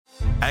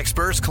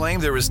Experts claim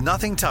there is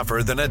nothing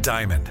tougher than a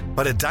diamond.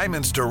 But at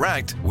Diamonds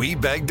Direct, we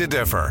beg to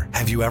differ.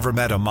 Have you ever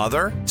met a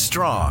mother?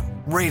 Strong,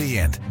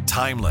 radiant,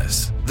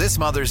 timeless. This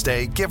Mother's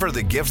Day, give her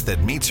the gift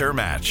that meets her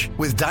match.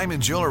 With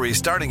diamond jewelry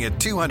starting at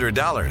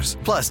 $200.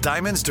 Plus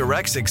Diamonds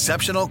Direct's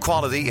exceptional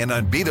quality and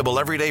unbeatable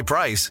everyday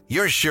price,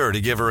 you're sure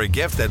to give her a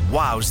gift that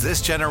wows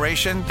this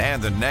generation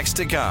and the next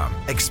to come.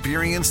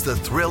 Experience the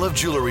thrill of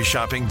jewelry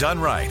shopping done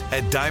right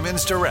at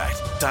Diamonds Direct.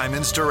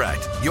 Diamonds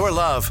Direct. Your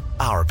love,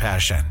 our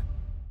passion.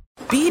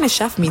 Being a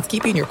chef means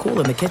keeping your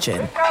cool in the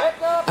kitchen.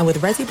 And with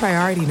Resi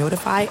Priority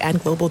Notify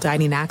and Global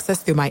Dining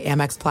Access through my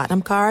Amex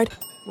Platinum card,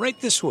 right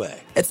this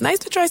way. It's nice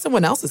to try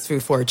someone else's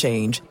food for a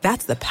change.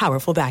 That's the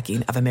powerful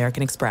backing of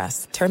American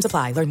Express. Terms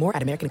apply. Learn more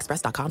at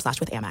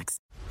americanexpress.com/withAmex.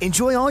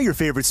 Enjoy all your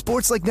favorite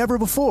sports like never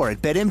before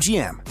at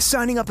BetMGM.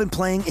 Signing up and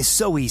playing is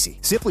so easy.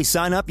 Simply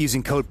sign up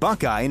using code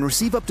Buckeye and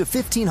receive up to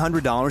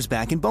 $1,500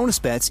 back in bonus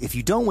bets if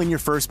you don't win your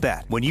first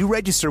bet. When you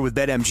register with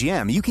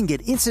BetMGM, you can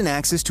get instant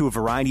access to a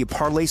variety of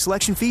parlay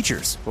selection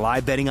features,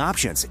 live betting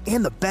options,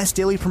 and the best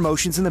daily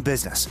promotions in the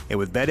business. And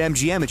with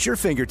BetMGM at your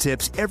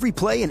fingertips, every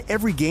play and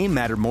every game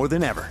matter more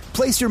than ever.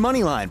 Place your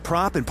moneyline,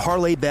 prop, and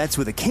parlay bets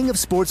with the king of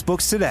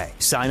sportsbooks today.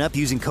 Sign up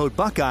using code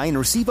Buckeye and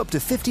receive up to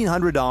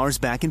 $1,500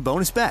 back in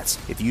bonus bets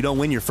if you don't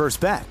win your first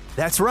bet.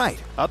 That's right,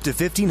 up to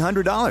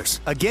 $1,500.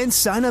 Again,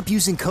 sign up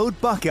using code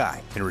Buckeye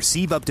and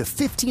receive up to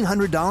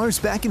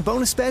 $1,500 back in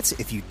bonus bets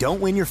if you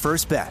don't win your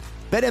first bet.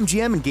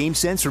 BetMGM and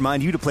GameSense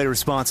remind you to play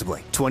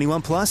responsibly.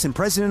 21 plus and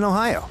present in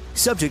Ohio.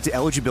 Subject to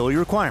eligibility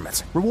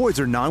requirements.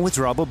 Rewards are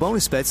non-withdrawable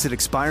bonus bets that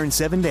expire in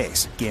 7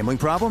 days. Gambling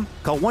problem?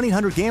 Call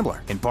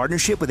 1-800-GAMBLER in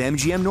partnership with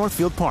MGM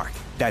Northfield Park.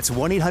 That's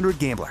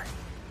 1-800-GAMBLER.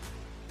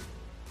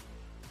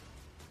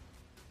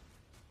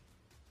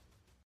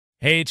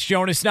 Hey, it's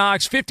Jonas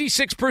Knox.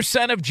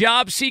 56% of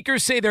job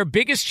seekers say their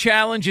biggest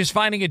challenge is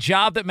finding a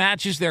job that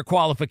matches their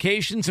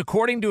qualifications,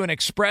 according to an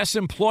Express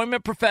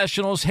Employment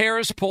Professionals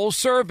Harris Poll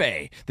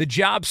survey. The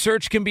job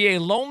search can be a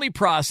lonely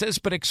process,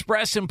 but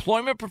Express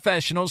Employment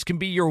Professionals can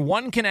be your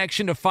one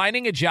connection to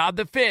finding a job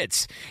that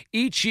fits.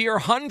 Each year,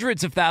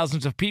 hundreds of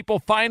thousands of people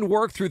find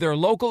work through their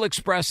local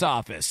Express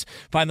office.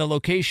 Find the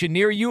location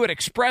near you at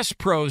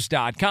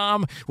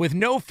expresspros.com. With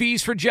no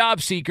fees for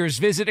job seekers,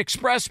 visit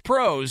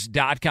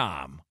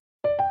expresspros.com.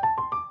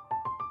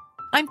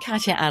 I'm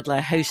Katya Adler,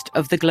 host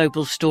of The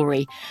Global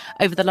Story.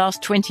 Over the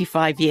last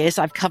 25 years,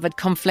 I've covered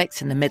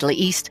conflicts in the Middle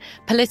East,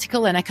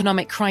 political and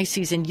economic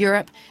crises in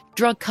Europe,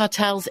 drug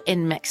cartels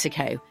in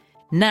Mexico.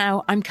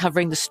 Now I'm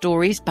covering the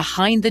stories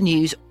behind the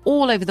news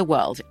all over the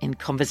world in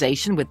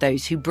conversation with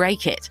those who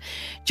break it.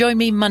 Join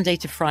me Monday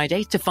to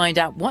Friday to find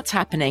out what's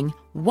happening,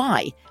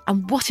 why,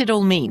 and what it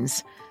all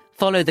means.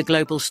 Follow The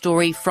Global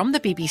Story from the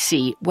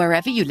BBC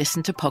wherever you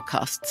listen to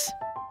podcasts.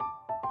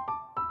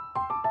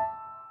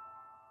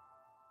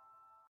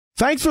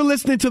 Thanks for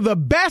listening to the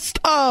best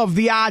of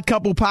the Odd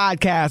Couple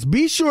podcast.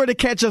 Be sure to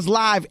catch us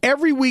live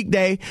every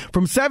weekday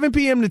from 7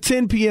 p.m. to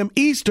 10 p.m.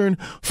 Eastern,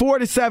 4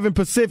 to 7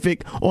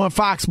 Pacific on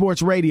Fox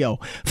Sports Radio.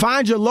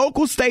 Find your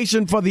local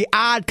station for the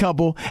Odd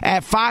Couple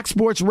at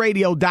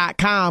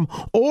foxsportsradio.com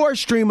or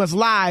stream us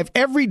live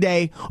every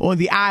day on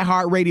the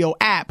iHeartRadio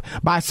app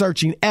by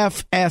searching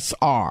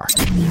FSR.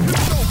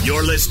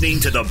 You're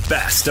listening to the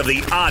best of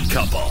the Odd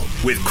Couple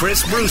with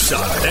Chris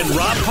Broussard and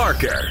Rob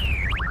Parker.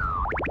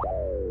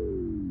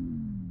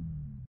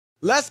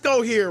 Let's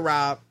go here,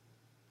 Rob.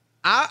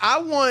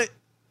 I want,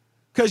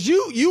 because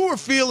you were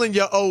feeling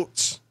your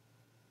oats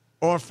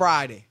on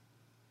Friday.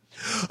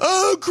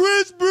 Oh,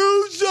 Chris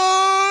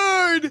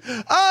Broussard,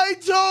 I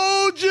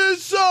told you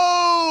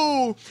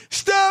so.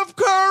 Steph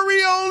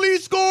Curry only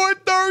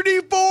scored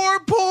 34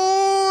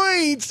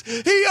 points.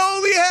 He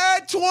only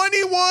had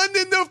 21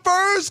 in the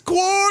first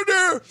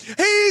quarter.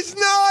 He's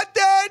not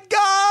that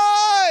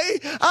guy.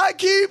 I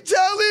keep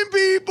telling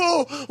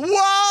people,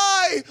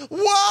 why?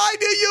 Why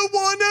do you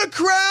want to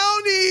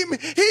crown him?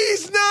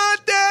 He's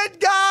not that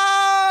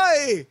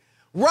guy.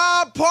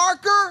 Rob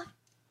Parker,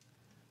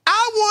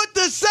 I want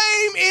the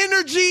same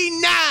energy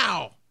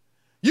now.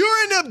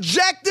 You're an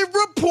objective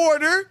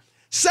reporter.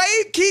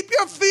 Keep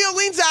your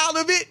feelings out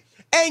of it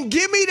and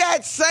give me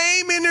that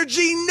same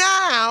energy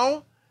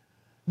now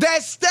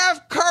that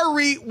Steph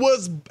Curry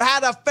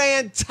had a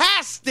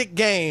fantastic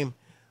game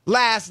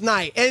last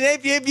night. And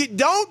if you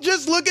don't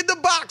just look at the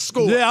box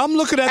score. Yeah, I'm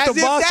looking at the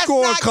box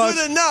score. That's not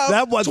good enough.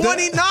 That was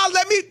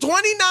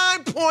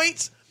 29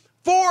 points,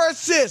 4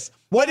 assists.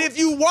 But if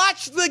you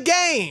watch the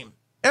game,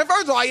 and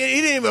first of all, he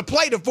didn't even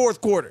play the fourth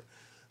quarter.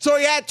 So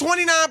he had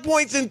 29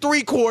 points in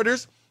 3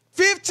 quarters,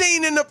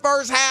 15 in the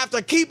first half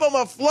to keep him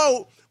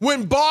afloat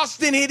when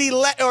Boston hit 10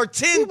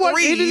 threes.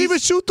 He didn't even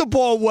shoot the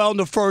ball well in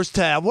the first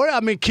half.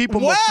 Keep him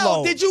afloat.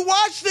 Well, did you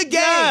watch the game?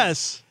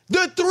 Yes.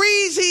 The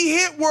threes he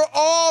hit were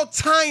all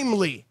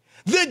timely.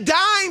 The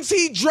dimes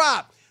he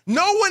dropped,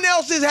 no one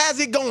else has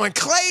it going.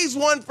 Clay's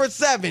 1 for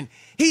 7.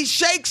 He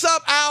shakes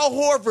up Al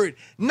Horford.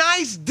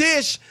 Nice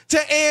dish to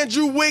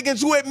Andrew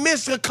Wiggins, who had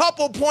missed a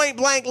couple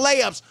point-blank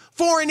layups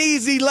for an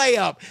easy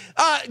layup.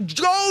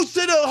 Goes to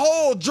the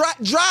hole,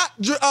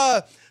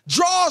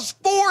 draws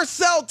 4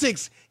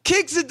 Celtics,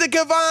 kicks it to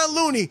Kevon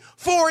Looney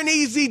for an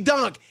easy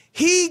dunk.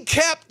 He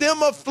kept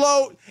them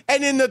afloat,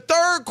 and in the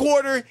third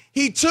quarter,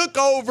 he took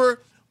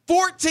over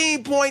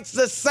 14 points,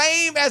 the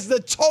same as the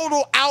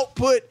total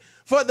output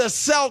for the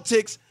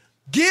Celtics.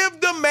 Give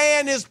the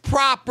man his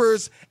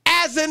propers.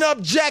 As an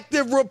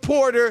objective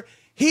reporter,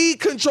 he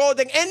controlled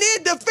things. And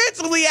then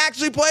defensively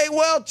actually played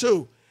well,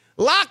 too.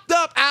 Locked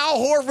up Al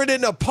Horford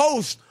in the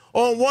post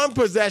on one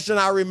possession,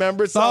 I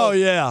remember. So oh,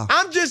 yeah.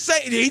 I'm just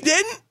saying, he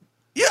didn't?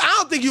 Yeah, I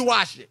don't think you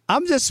watched it.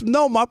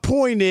 My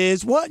point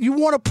is, what? You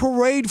want a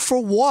parade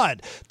for what?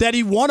 That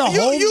he won a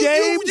home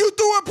game? You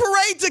threw a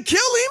parade to kill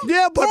him?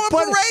 Yeah, but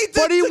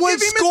he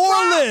went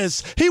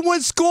scoreless. He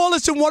went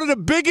scoreless in one of the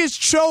biggest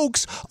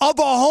chokes of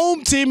a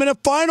home team in a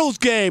finals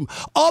game.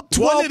 Up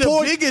 12 points.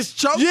 One of the biggest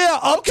chokes? Yeah,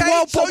 up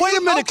 12 points. Wait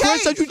a minute,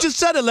 Chris. You just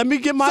said it. Let me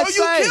get my say.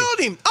 So you killed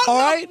him. Oh, all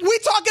no, right? we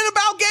talking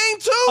about game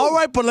 2. All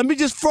right, but let me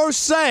just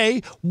first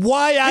say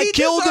why I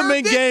killed him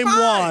in game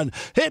 1.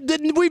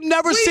 We've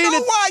never seen it. We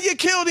know why you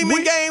killed him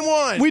in game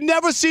 1. We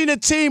never seen a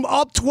team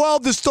up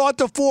 12 to start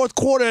the fourth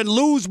quarter and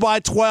lose by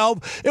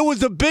 12. It was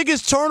the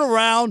biggest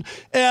turnaround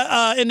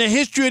in the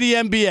history of the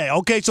NBA.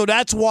 Okay, so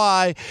that's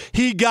why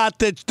he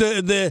got worked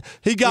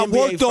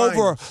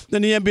over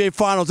in the NBA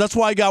Finals. That's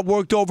why he got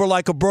worked over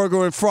like a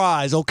burger and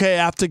fries. Okay,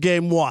 after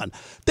game 1,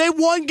 they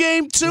won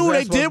game 2.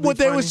 They did what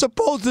they were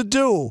supposed to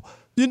do.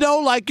 You know,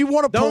 like you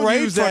want to parade for that.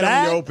 Don't use that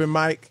on your open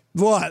mic.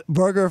 What?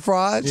 Burger and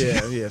fries?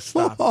 Yeah,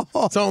 stop.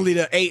 It's only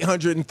the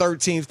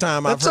 813th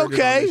time I've heard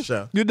it on this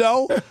show. You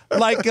know?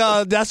 Like,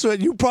 that's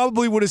what you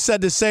probably would have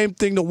said the same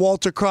thing to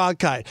Walter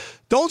Cronkite.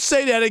 Don't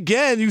say that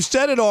again. You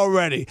said it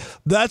already.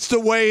 That's the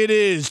way it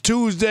is.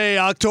 Tuesday,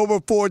 October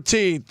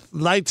 14th,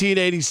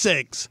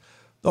 1986.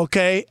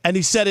 Okay? And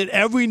he said it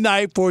every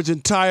night for his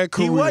entire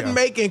career. He wasn't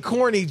making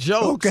corny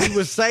jokes. Okay. He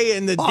was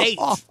saying the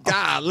dates.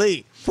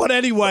 Golly. But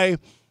anyway,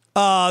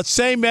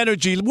 same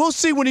energy. We'll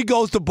see when he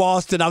goes to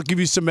Boston. I'll give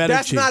you some energy.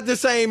 That's not the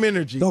same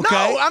energy. Okay.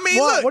 No, I mean,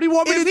 look. What do you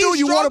want me to do?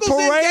 You want a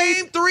parade?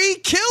 In game 3,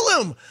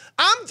 kill him.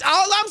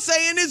 All I'm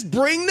saying is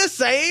bring the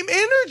same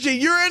energy.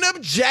 You're an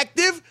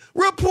objective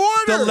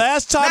reporter. The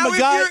last time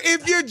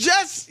if you're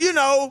just,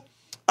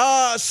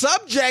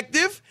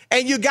 subjective,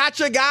 and you got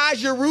your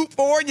guys you root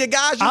for and your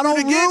guys you root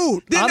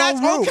against, then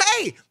that's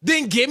okay.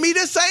 Then give me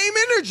the same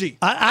energy.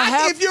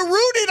 If you're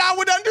rooted, I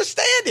would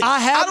understand it. I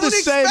have the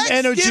same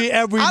energy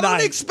every night. I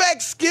don't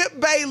expect Skip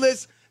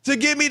Bayless to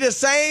give me the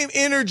same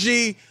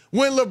energy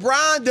when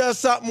LeBron does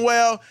something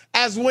well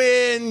as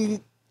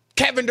when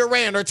Kevin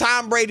Durant or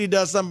Tom Brady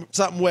does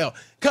something well.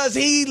 Because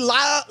he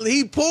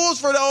pulls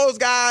for those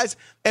guys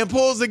and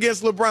pulls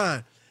against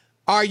LeBron.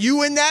 Are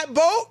you in that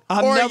boat,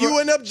 are you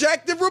an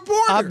objective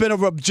reporter? I've been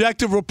an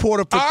objective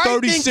reporter for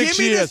 36 then give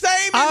me years. The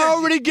same energy. I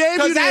already gave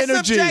you the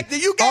energy.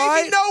 Objective. You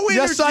gave me no energy.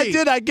 Yes, I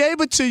did. I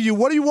gave it to you.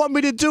 What do you want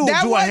me to do?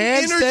 That do a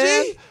handstand?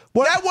 Energy.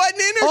 That wasn't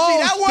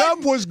energy. That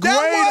was great.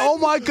 Oh,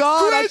 my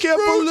God. I can't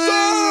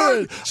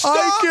believe it.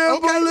 I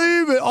can't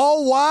believe it.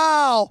 Oh,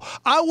 wow.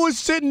 I was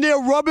sitting there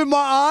rubbing my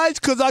eyes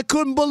because I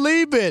couldn't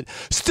believe it.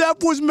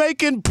 Steph was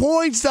making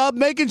points,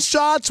 making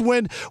shots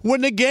when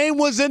the game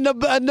was in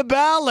the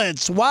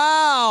balance.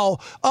 Wow.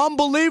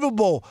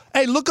 Unbelievable.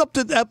 Hey, look up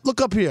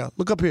here.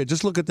 Look up here.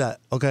 Just look at that,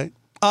 okay?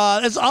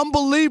 It's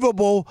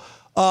unbelievable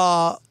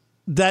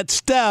that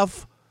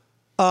Steph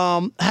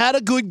had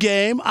a good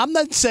game. I'm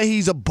not saying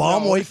he's a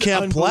bum or he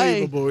can't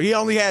play. He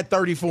only had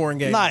 34 in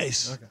game.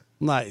 Nice. Okay.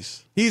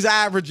 Nice. He's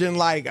averaging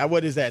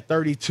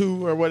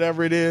 32 or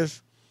whatever it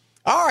is.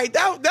 All right,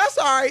 that's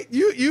all right.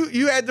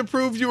 You had to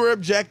prove you were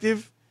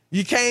objective.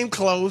 You came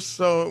close,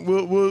 so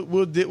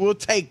we'll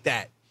take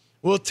that.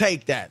 We'll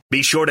take that.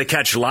 Be sure to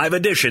catch live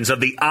editions of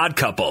The Odd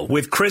Couple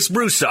with Chris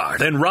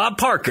Broussard and Rob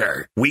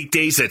Parker.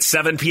 Weekdays at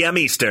 7 p.m.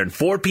 Eastern,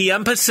 4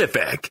 p.m.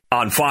 Pacific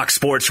on Fox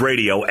Sports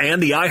Radio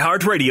and the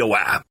iHeartRadio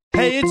app.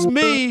 Hey, it's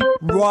me,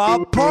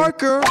 Rob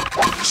Parker.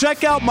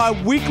 Check out my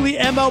weekly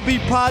MLB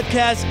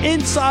podcast,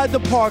 Inside the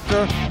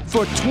Parker,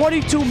 for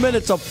 22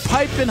 minutes of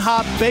piping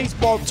hot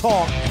baseball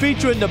talk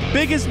featuring the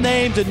biggest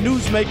names and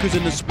newsmakers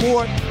in the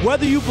sport.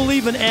 Whether you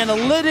believe in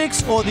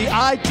analytics or the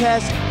eye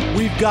test,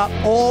 we've got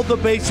all the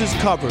bases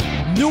covered.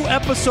 New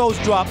episodes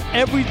drop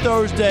every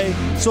Thursday,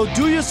 so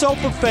do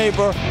yourself a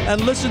favor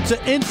and listen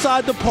to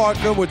Inside the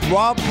Parker with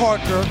Rob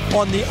Parker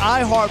on the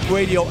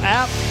iHeartRadio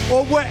app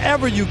or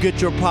wherever you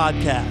get your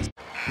podcast.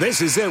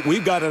 This is it.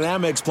 We've got an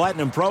Amex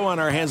Platinum Pro on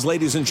our hands,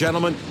 ladies and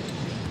gentlemen.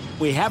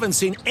 We haven't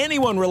seen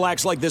anyone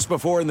relax like this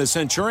before in the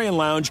Centurion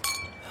Lounge.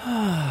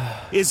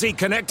 Is he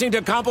connecting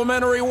to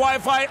complimentary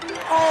Wi-Fi?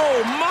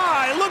 Oh,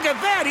 my. Look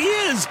at that. He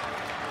is.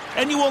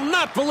 And you will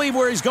not believe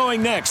where he's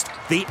going next.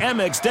 The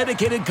Amex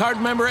dedicated card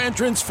member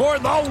entrance for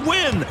the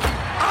win.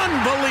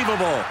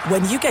 Unbelievable.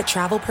 When you get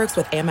travel perks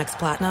with Amex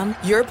Platinum,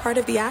 you're part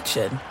of the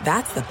action.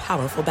 That's the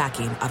powerful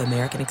backing of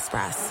American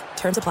Express.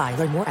 Terms apply.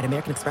 Learn more at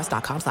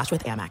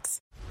americanexpress.com/withAmex.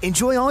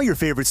 Enjoy all your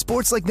favorite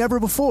sports like never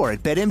before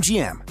at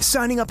BetMGM.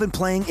 Signing up and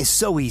playing is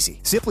so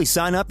easy. Simply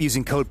sign up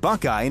using code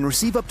Buckeye and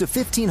receive up to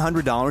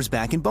 $1,500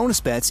 back in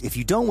bonus bets if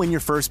you don't win your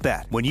first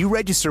bet. When you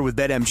register with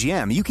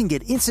BetMGM, you can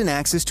get instant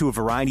access to a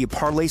variety of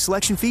parlay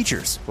selection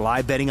features,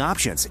 live betting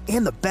options,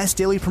 and the best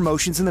daily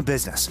promotions in the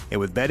business. And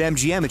with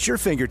BetMGM at your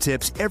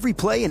fingertips, every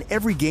play and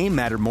every game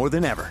matter more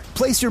than ever.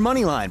 Place your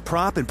moneyline,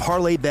 prop, and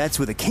parlay bets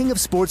with the king of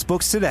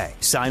sportsbooks today.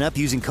 Sign up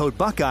using code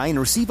Buckeye and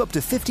receive up to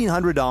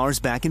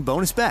 $1,500 back in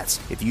bonus bets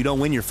if you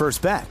don't win your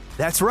first bet.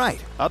 That's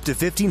right, up to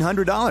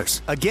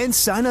 $1,500. Again,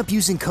 sign up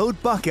using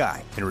code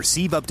Buckeye and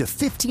receive up to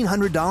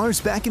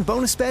 $1,500 back in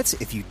bonus bets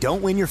if you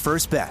don't win your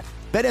first bet.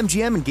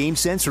 BetMGM and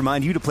GameSense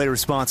remind you to play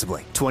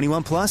responsibly.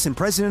 21 plus and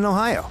present in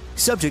Ohio.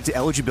 Subject to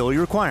eligibility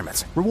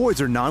requirements.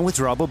 Rewards are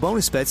non-withdrawable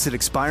bonus bets that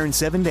expire in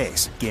 7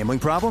 days. Gambling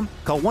problem?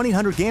 Call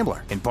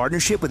 1-800-GAMBLER in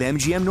partnership with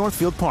MGM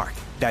Northfield Park.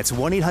 That's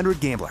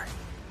 1-800-GAMBLER.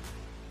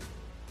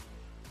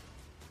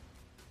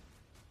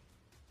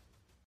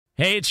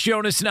 Hey, it's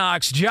Jonas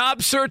Knox.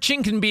 Job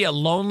searching can be a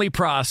lonely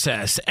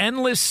process.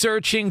 Endless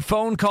searching,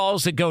 phone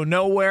calls that go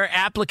nowhere,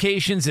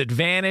 applications that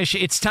vanish.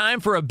 It's time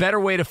for a better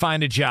way to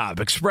find a job.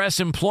 Express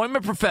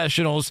Employment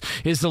Professionals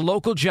is the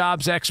local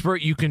jobs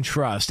expert you can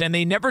trust, and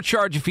they never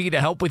charge a fee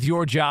to help with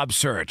your job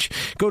search.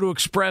 Go to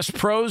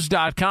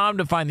expresspros.com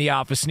to find the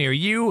office near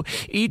you.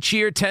 Each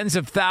year, tens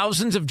of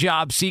thousands of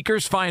job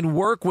seekers find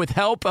work with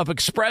help of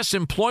Express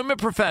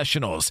Employment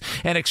Professionals,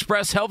 and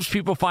Express helps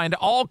people find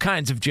all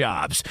kinds of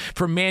jobs,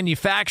 from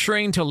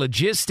manufacturing to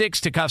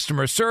logistics to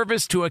customer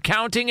service to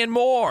accounting and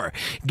more.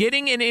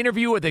 Getting an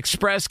interview with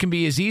Express can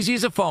be as easy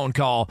as a phone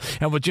call,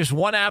 and with just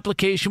one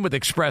application with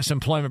Express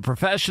Employment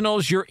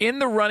Professionals, you're in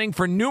the running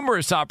for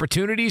numerous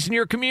opportunities in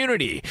your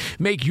community.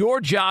 Make your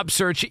job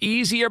search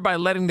easier by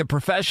letting the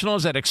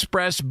professionals at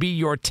Express be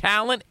your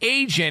talent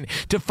agent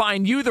to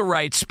find you the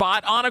right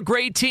spot on a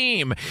great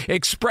team.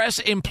 Express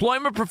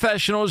Employment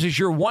Professionals is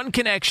your one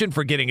connection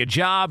for getting a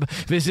job.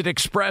 Visit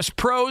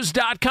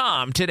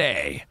expresspros.com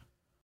today.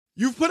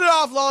 You've put it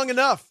off long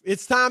enough.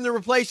 It's time to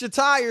replace your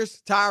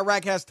tires. Tire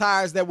Rack has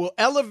tires that will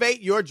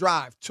elevate your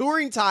drive.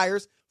 Touring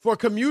tires for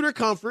commuter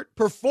comfort,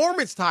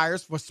 performance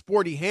tires for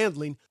sporty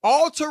handling,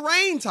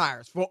 all-terrain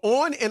tires for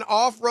on- and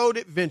off-road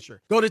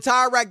adventure. Go to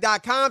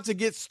TireRack.com to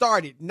get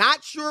started.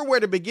 Not sure where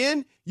to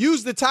begin?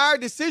 Use the Tire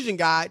Decision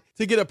Guide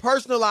to get a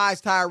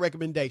personalized tire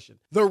recommendation.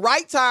 The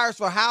right tires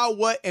for how,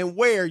 what, and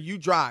where you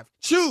drive.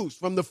 Choose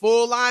from the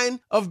full line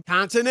of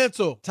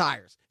Continental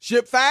tires.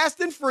 Ship fast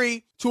and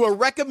free to a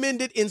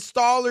recommended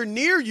installer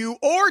near you,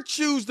 or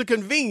choose the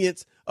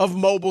convenience of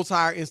mobile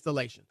tire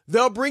installation.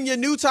 They'll bring your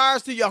new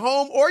tires to your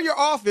home or your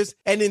office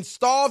and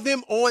install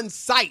them on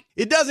site.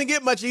 It doesn't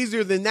get much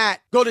easier than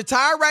that. Go to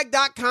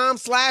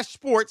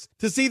TireRack.com/sports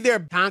to see their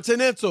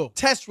Continental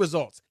test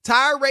results,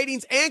 tire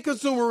ratings, and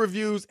consumer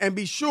reviews, and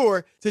be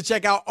sure to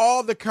check out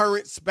all the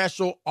current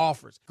special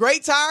offers.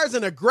 Great tires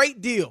and a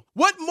great deal.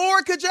 What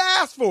more could you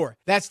ask for?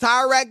 That's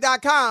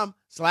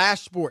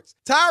TireRack.com/sports.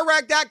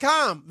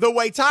 TireRack.com, the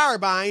way tire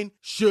buying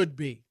should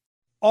be.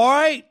 All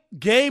right,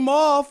 game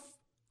off.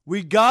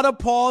 We got to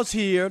pause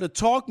here to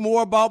talk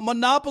more about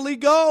Monopoly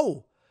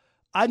Go.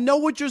 I know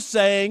what you're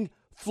saying.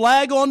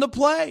 Flag on the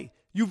play.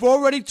 You've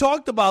already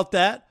talked about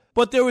that,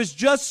 but there is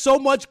just so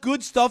much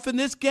good stuff in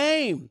this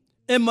game.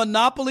 In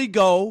Monopoly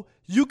Go,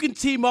 you can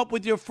team up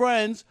with your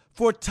friends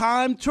for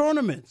timed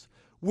tournaments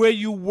where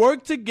you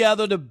work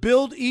together to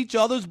build each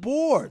other's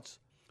boards.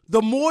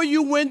 The more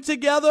you win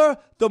together,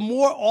 the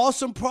more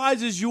awesome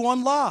prizes you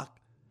unlock.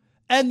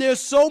 And there's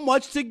so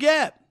much to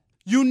get.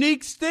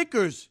 Unique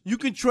stickers you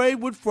can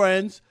trade with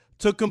friends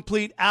to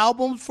complete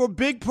albums for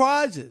big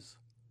prizes.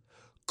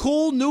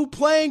 Cool new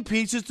playing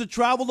pieces to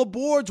travel the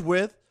boards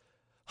with.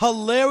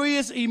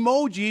 Hilarious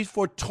emojis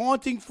for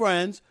taunting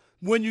friends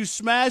when you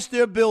smash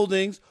their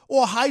buildings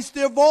or heist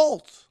their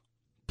vaults.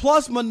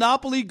 Plus,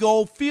 Monopoly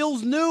Go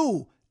feels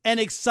new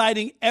and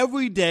exciting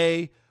every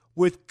day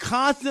with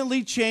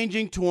constantly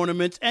changing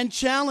tournaments and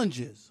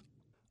challenges.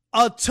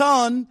 A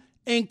ton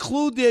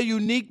include their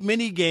unique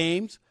mini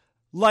games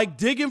like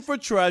digging for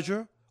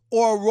treasure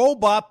or a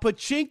robot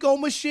pachinko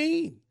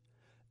machine.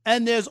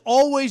 And there's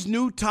always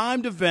new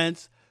timed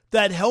events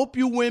that help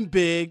you win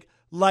big,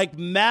 like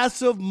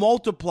massive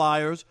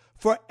multipliers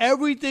for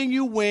everything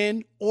you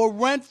win or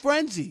rent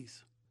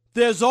frenzies.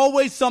 There's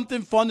always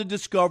something fun to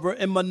discover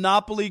in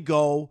Monopoly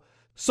Go,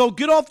 so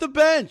get off the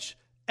bench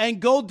and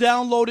go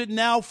download it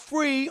now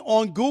free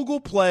on Google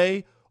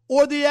Play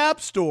or the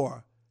App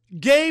Store.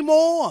 Game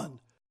on!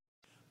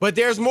 But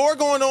there's more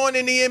going on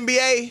in the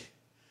NBA.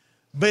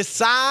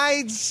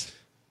 Besides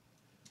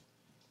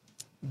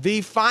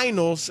the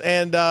finals,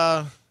 and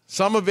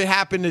some of it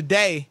happened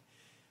today,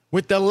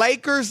 with the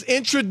Lakers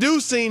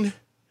introducing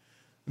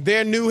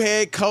their new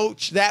head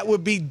coach. That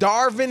would be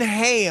Darvin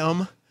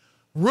Ham,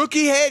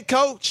 rookie head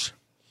coach,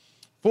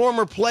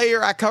 former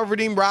player. I covered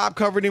him. Rob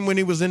covered him when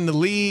he was in the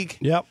league.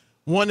 Yep.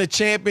 Won a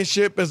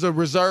championship as a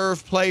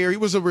reserve player. He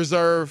was a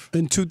reserve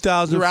in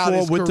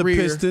 2004 with the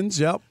Pistons.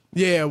 Yep.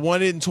 Yeah,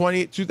 won it in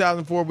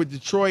 2004 with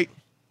Detroit.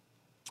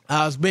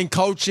 Has been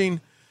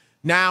coaching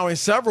now in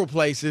several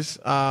places.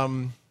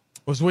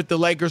 Was with the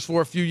Lakers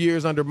for a few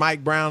years under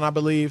Mike Brown, I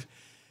believe.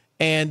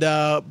 And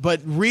but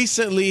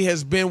recently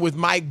has been with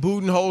Mike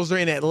Budenholzer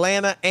in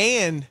Atlanta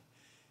and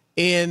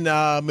in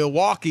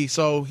Milwaukee.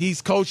 So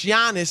he's coached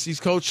Giannis, he's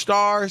coached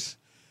stars,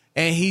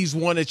 and he's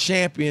won a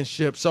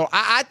championship. So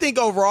I think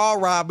overall,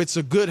 Rob, it's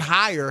a good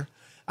hire.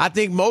 I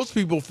think most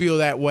people feel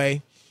that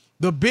way.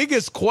 The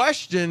biggest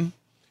question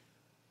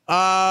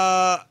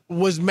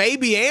was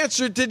maybe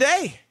answered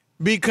today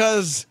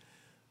because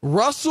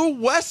Russell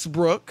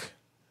Westbrook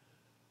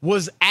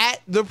was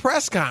at the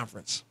press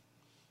conference.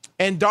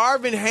 And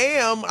Darvin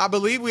Ham, I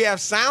believe we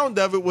have sound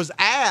of it, was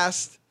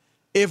asked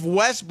if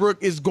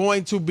Westbrook is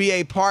going to be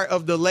a part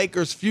of the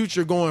Lakers'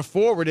 future going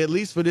forward, at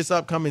least for this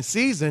upcoming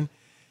season.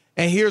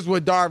 And here's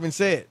what Darvin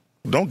said.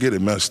 Don't get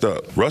it messed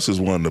up. Russ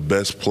is one of the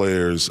best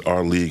players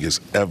our league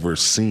has ever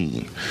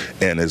seen,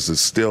 and there's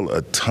still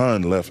a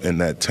ton left in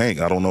that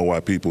tank. I don't know why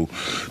people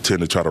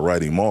tend to try to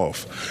write him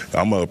off.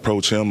 I'm going to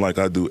approach him like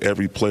I do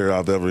every player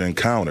I've ever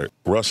encountered.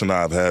 Russ and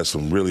I have had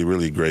some really,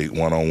 really great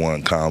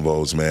one-on-one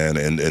convos, man,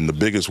 and the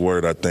biggest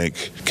word I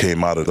think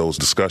came out of those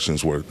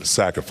discussions were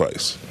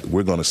sacrifice.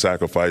 We're going to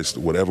sacrifice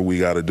whatever we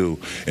got to do,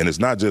 and it's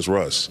not just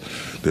Russ.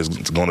 There's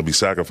going to be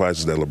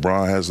sacrifices that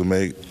LeBron has to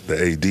make,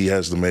 the AD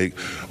has to make,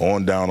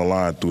 on down the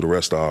line through the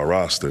rest of our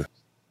roster.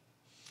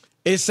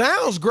 It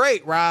sounds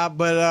great, Rob,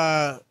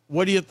 but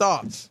what are your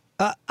thoughts?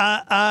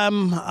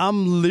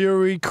 I'm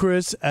leery,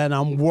 Chris, and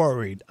I'm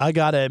worried. I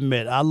got to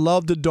admit, I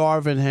love the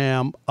Darvin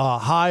Ham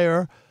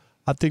hire.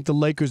 I think the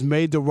Lakers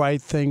made the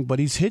right thing, but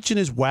he's hitching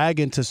his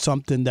wagon to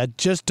something that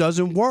just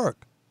doesn't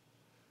work.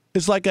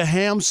 It's like a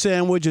ham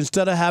sandwich.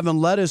 Instead of having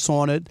lettuce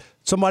on it,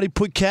 somebody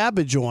put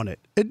cabbage on it.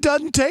 It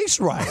doesn't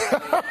taste right.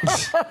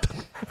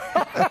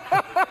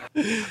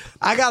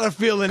 I got a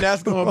feeling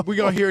we're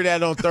gonna hear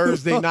that on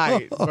Thursday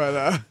night.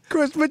 But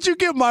Chris, but you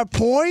get my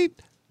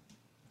point.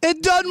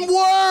 It doesn't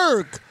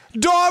work.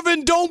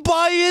 Darvin, don't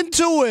buy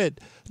into it.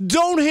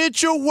 Don't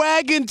hitch your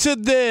wagon to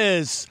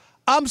this.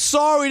 I'm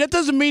sorry. That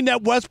doesn't mean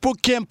that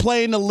Westbrook can't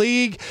play in the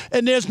league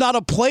and there's not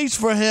a place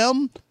for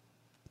him.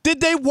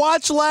 Did they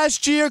watch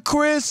last year,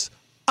 Chris?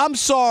 I'm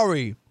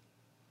sorry.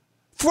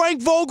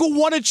 Frank Vogel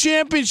won a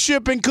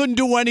championship and couldn't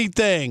do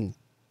anything.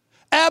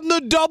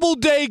 Abner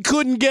Doubleday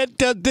couldn't get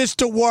this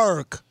to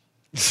work.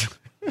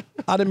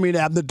 I didn't mean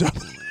Abner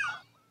Doubleday.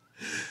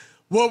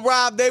 Well,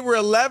 Rob, they were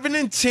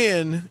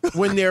 11-10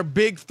 when their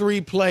big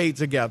three played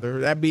together.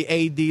 That'd be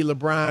AD,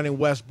 LeBron, and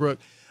Westbrook.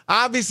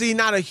 Obviously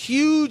not a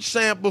huge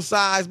sample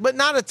size, but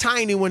not a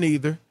tiny one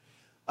either.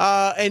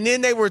 And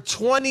then they were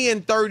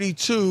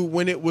 20-32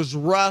 when it was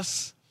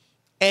Russ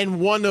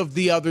and one of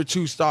the other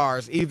two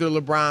stars, either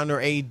LeBron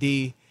or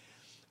AD.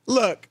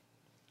 Look,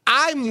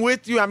 I'm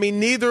with you. I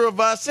mean, neither of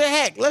us said,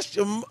 heck,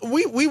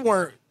 we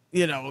weren't,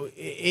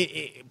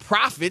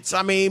 prophets.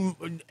 I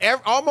mean,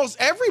 almost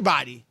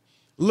everybody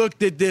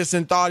looked at this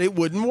and thought it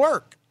wouldn't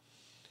work.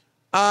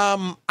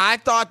 I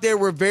thought there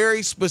were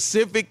very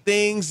specific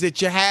things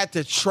that you had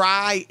to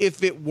try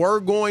if it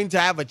were going to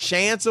have a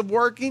chance of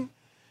working.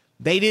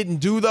 They didn't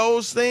do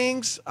those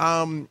things.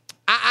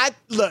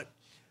 Look,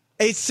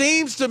 it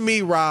seems to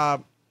me,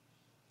 Rob,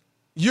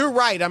 you're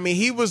right. I mean,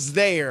 he was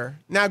there.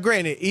 Now,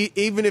 granted,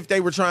 even if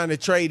they were trying to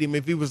trade him,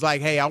 if he was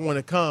like, hey, I want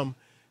to come,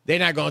 they're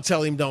not going to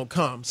tell him don't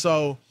come.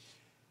 So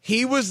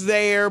he was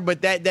there,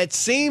 but that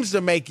seems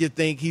to make you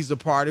think he's a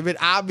part of it.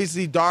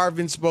 Obviously,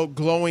 Darvin spoke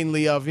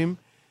glowingly of him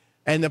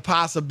and the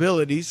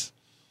possibilities.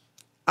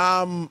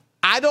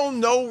 I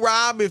don't know,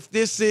 Rob, if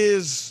this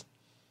is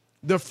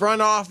the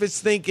front office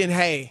thinking,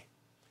 hey,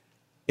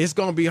 it's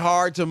going to be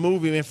hard to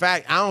move him. In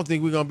fact, I don't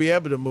think we're going to be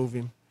able to move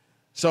him.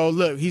 So,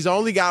 look, he's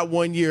only got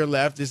 1 year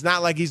left. It's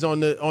not like he's on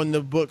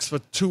the books for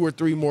 2 or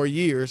 3 more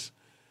years.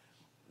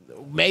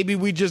 Maybe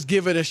we just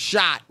give it a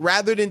shot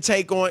rather than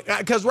take on –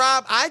 because,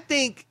 Rob, I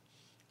think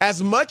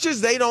as much as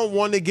they don't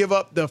want to give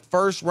up the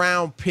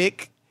first-round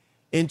pick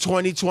in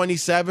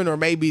 2027 or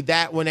maybe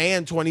that one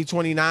and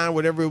 2029,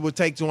 whatever it would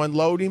take to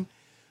unload him,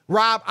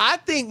 Rob, I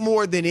think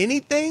more than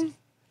anything,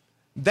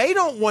 they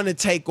don't want to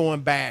take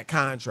on bad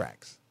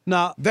contracts.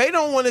 No. They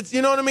don't want to,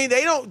 you know what I mean?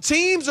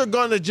 Teams are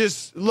going to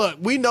just, look,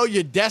 we know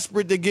you're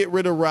desperate to get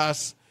rid of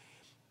Russ.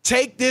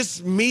 Take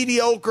this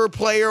mediocre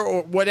player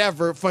or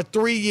whatever for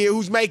 3 years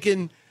who's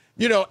making,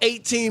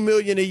 $18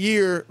 million a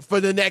year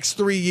for the next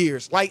 3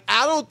 years. Like,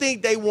 I don't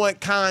think they want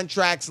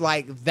contracts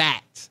like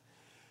that.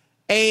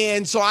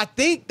 And so I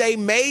think they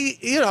may,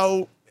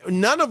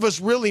 none of us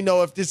really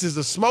know if this is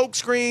a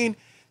smokescreen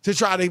to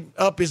try to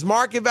up his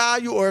market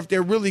value or if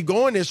they're really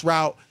going this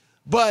route.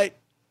 But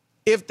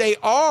if they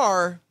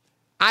are,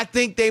 I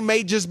think they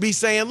may just be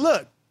saying,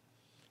 look,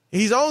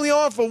 he's only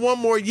on for 1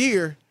 more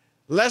year.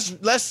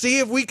 Let's see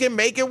if we can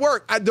make it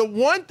work. The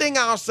one thing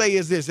I'll say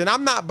is this, and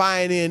I'm not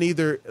buying in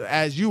either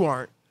as you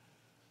aren't,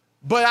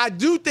 but I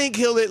do think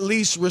he'll at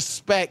least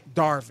respect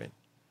Darvin.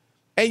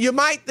 And you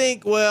might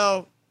think,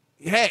 well,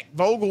 heck,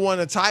 Vogel won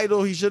a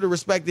title. He should have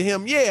respected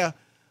him. Yeah,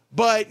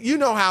 but you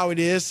know how it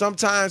is.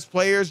 Sometimes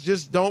players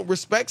just don't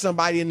respect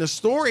somebody, and the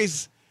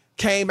stories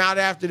came out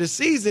after the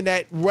season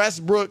that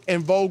Westbrook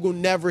and Vogel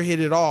never hit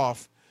it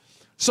off.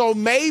 So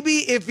maybe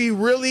if he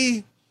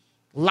really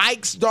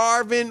likes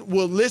Darvin,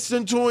 will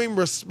listen to him,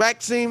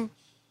 respects him,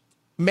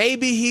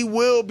 maybe he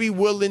will be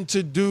willing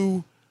to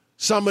do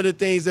some of the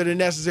things that are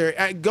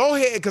necessary. Go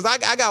ahead, because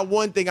I got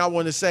one thing I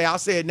want to say. I'll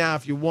say it now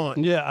if you want.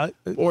 Yeah.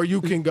 Or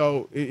you can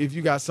go if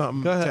you got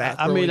something go ahead. to add.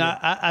 I mean,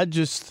 I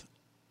just,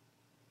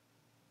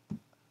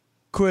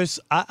 Chris,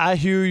 I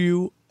hear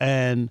you,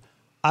 and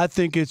I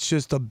think it's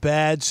just a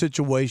bad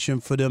situation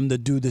for them to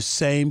do the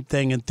same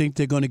thing and think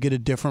they're going to get a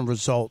different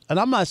result. And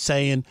I'm not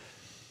saying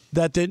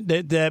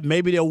that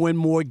maybe they'll win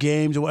more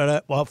games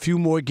or a few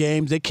more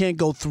games. They can't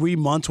go 3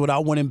 months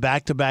without winning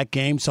back-to-back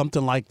games,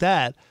 something like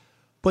that.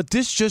 But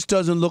this just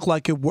doesn't look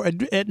like it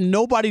worked.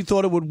 Nobody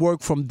thought it would work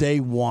from day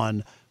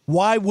one.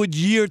 Why would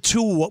year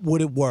two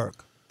would it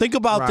work? Think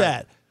about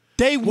that.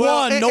 Day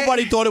one,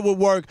 nobody thought it would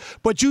work.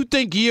 But you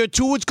think year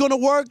two it's going to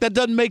work? That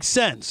doesn't make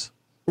sense.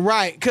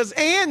 Right.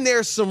 And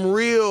there's some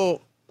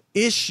real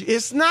issue.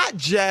 It's not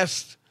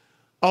just,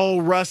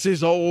 oh, Russ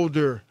is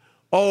older.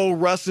 Oh,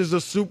 Russ is a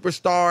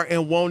superstar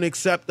and won't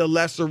accept a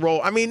lesser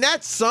role. I mean,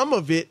 that's some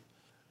of it.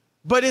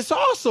 But it's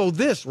also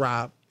this,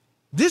 Rob.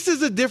 This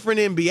is a different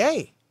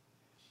NBA.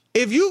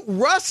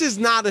 Russ is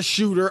not a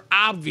shooter,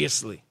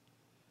 obviously.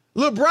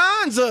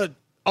 LeBron's a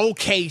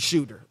okay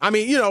shooter. I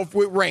mean,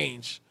 with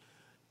range.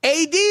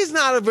 AD's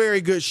not a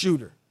very good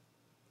shooter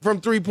from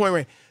three-point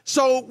range.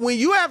 So when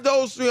you have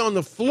those three on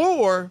the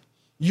floor,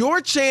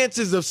 your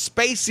chances of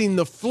spacing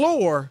the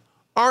floor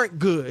aren't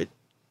good,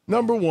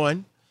 number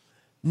one.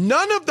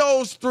 None of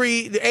those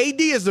three, the AD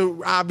is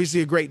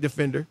obviously a great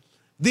defender.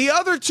 The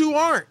other two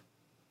aren't.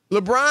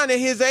 LeBron at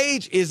his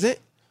age isn't.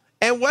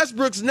 And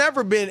Westbrook's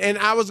never been. And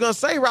I was going to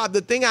say, Rob, the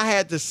thing I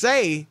had to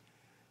say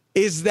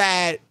is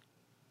that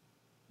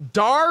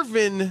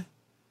Darvin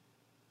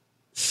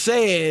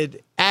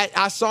said,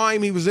 I saw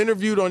him, he was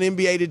interviewed on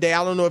NBA Today.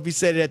 I don't know if he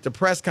said it at the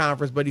press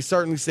conference, but he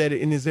certainly said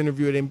it in his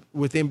interview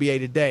with NBA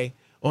Today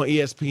on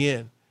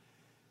ESPN.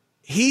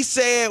 He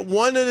said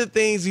one of the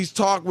things he's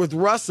talked with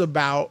Russ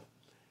about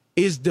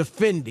is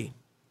defending,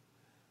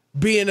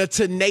 being a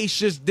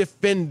tenacious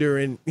defender.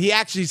 And he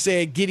actually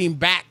said getting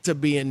back to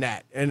being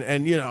that. And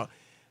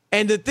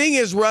the thing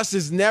is, Russ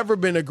has never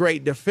been a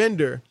great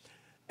defender.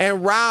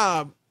 And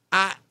Rob,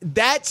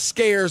 that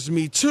scares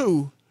me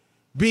too,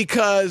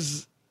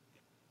 because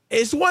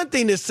it's one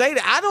thing to say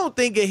that. I don't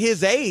think at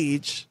his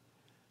age,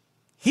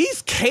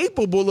 he's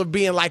capable of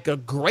being like a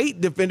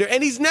great defender,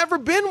 and he's never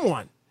been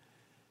one.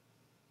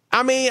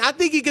 I mean, I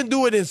think he can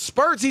do it in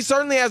spurts. He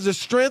certainly has the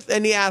strength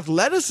and the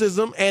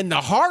athleticism and the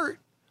heart,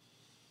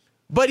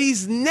 but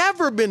he's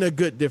never been a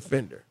good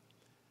defender.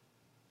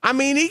 I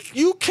mean,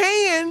 you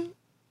can,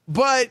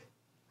 but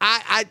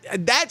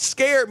that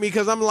scared me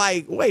because I'm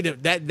like,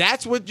 wait,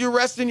 that's what you're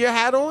resting your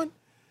hat on?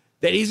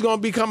 That he's going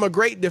to become a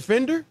great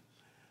defender?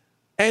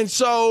 And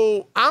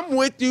so I'm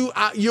with you.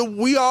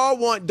 We all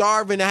want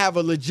Darvin to have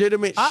a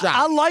legitimate shot.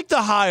 I like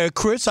the hire,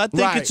 Chris. I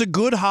think it's a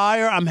good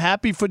hire. I'm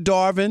happy for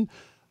Darvin.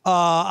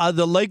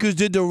 The Lakers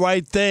did the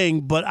right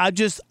thing, but I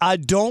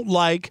don't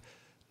like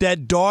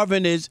that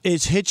Darvin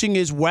is hitching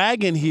his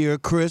wagon here,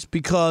 Chris,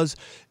 because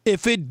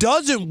if it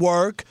doesn't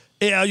work,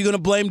 are you going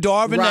to blame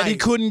Darvin that he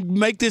couldn't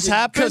make this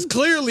happen? Because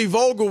clearly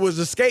Vogel was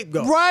a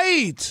scapegoat.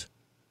 Right.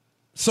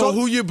 So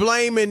who you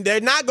blaming? They're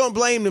not going to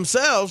blame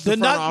themselves. They're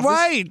not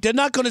right. They're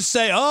not going to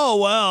say, "Oh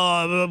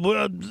well,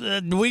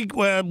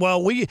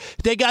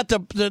 they got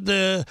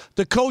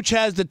the coach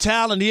has the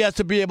talent. He has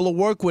to be able to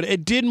work with it."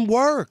 It didn't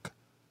work.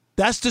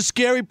 That's the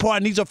scary part.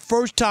 And he's a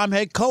first-time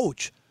head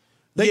coach.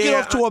 They get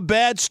off to a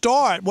bad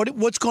start.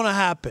 What's going to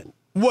happen?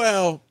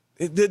 Well,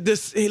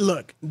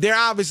 look, they're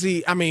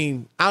obviously. I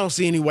mean, I don't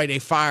see any way they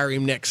fire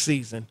him next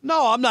season.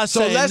 No, I'm not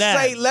saying that.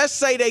 So let's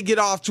say they get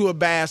off to a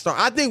bad start.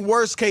 I think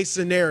worst case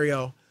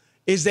scenario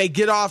is they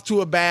get off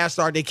to a bad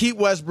start. They keep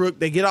Westbrook.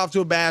 They get off to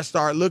a bad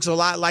start. Looks a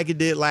lot like it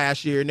did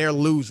last year, and they're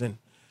losing.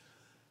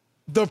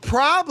 The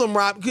problem,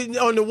 Rob,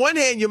 on the one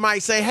hand, you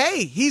might say,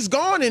 hey, he's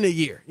gone in a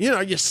year.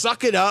 You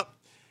suck it up.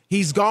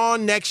 He's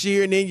gone next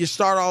year, and then you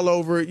start all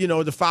over,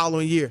 the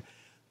following year.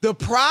 The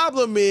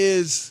problem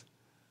is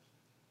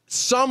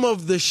some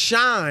of the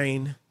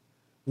shine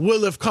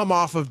will have come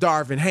off of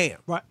Darvin Ham.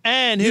 Right.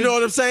 And you know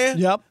what I'm saying?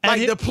 Yep.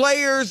 Like the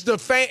players, the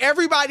fan,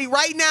 everybody,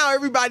 right now,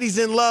 everybody's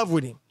in love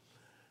with him.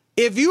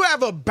 If you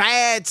have a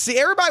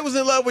everybody was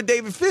in love with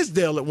David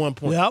Fisdale at one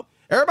point. Yep.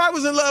 Everybody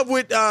was in love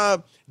with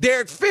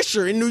Derek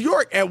Fisher in New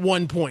York at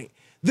one point.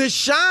 The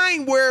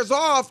shine wears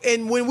off,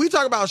 and when we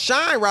talk about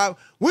shine, Rob,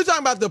 we're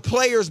talking about the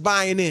players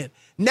buying in.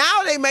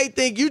 Now they may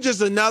think you're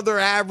just another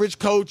average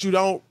coach who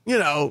don't,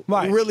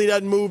 really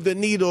doesn't move the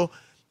needle,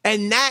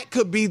 and that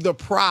could be the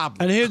problem.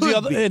 And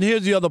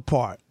here's the other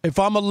part. If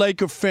I'm a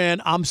Laker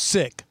fan, I'm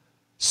sick.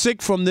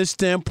 Sick from this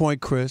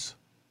standpoint, Chris.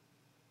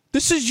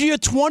 This is year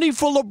 20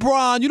 for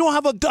LeBron. You don't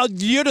have a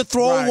year to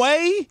throw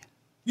away.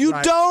 You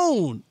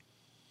don't.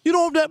 You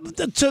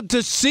don't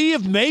to see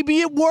if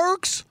maybe it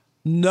works.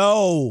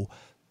 No.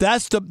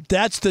 That's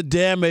the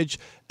damage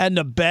and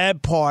the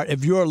bad part.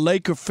 If you're a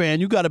Laker fan,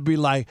 you got to be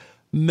like,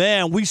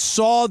 man, we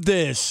saw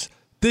this.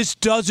 This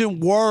doesn't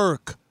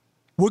work.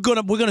 We're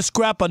gonna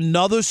scrap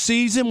another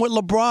season with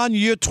LeBron,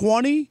 year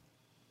 20?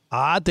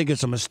 I think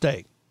it's a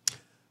mistake.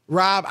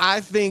 Rob,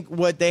 I think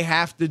what they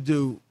have to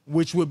do,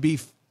 which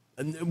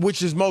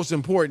is most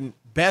important,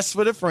 best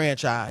for the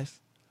franchise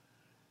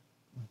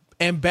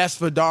and best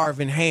for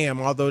Darvin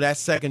Ham, although that's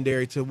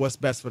secondary to what's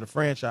best for the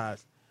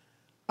franchise.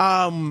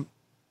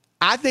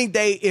 I think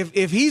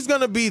if he's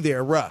going to be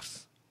there,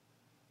 Russ,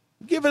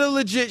 give it a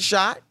legit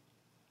shot.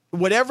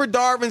 Whatever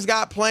Darvin's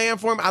got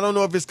planned for him, I don't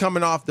know if it's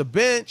coming off the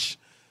bench.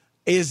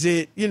 Is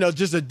it,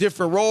 just a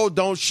different role?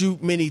 Don't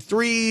shoot many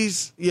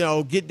threes,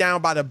 get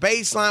down by the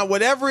baseline,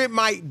 whatever it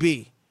might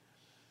be.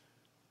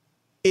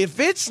 If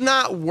it's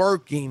not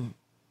working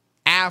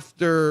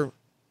after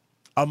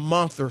a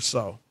month or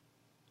so,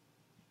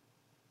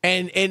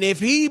 and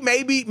if he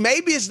maybe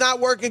it's not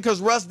working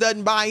because Russ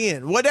doesn't buy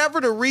in,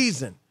 whatever the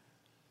reason,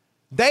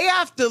 they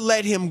have to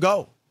let him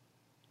go.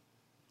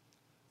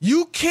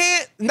 You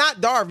can't,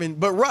 not Darvin,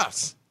 but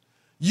Russ,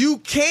 you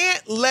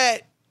can't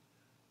let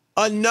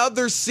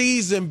another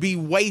season be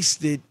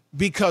wasted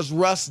because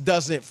Russ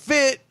doesn't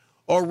fit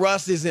or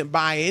Russ isn't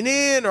buying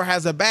in or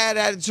has a bad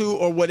attitude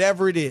or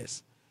whatever it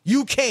is.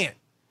 You can't.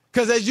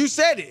 Because as you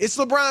said it's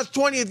LeBron's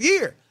 20th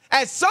year.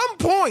 At some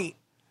point,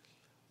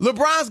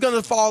 LeBron's going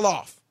to fall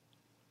off.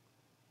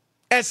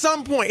 At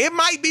some point. It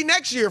might be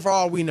next year for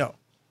all we know.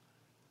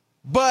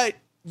 But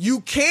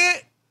you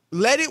can't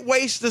let it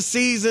waste the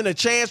season, a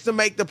chance to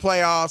make the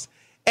playoffs,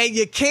 and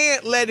you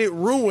can't let it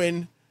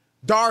ruin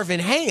Darvin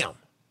Ham,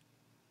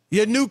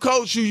 your new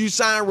coach who you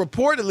signed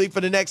reportedly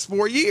for the next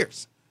 4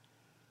 years.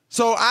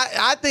 So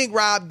I think,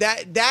 Rob,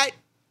 that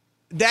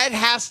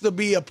has to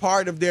be a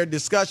part of their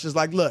discussions.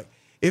 Like, look,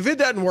 if it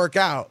doesn't work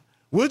out,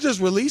 we'll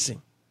just release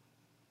him.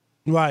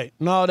 Right.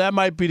 No, that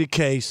might be the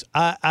case.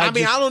 I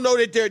don't know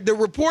that the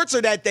reports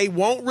are that they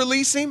won't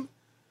release him,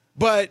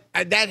 but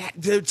that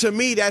to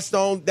me,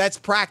 that's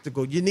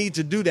practical. You need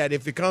to do that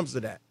if it comes to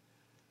that.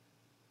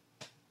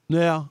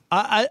 Yeah.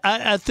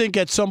 I think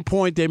at some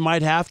point they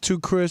might have to,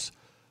 Chris.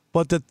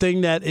 But the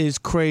thing that is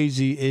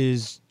crazy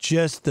is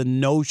just the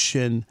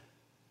notion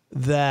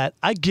that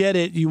I get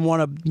it. You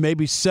want to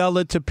maybe sell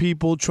it to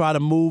people, try to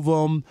move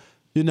them,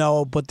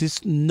 but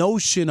this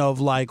notion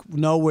of like,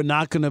 no, we're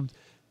not going to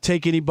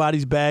take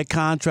anybody's bad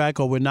contract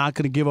or we're not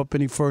going to give up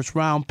any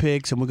first-round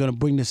picks and we're going to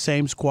bring the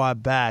same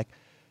squad back.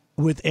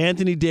 With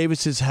Anthony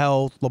Davis's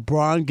health,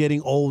 LeBron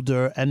getting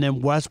older, and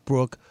then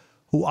Westbrook,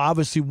 who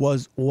obviously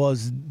was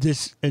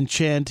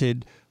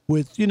disenchanted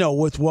with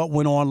what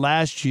went on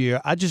last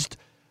year, I just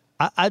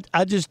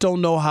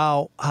don't know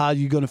how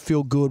you're going to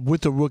feel good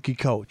with the rookie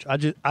coach.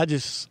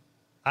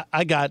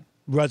 I got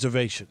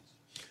reservations.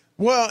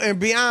 Well, and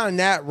beyond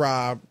that,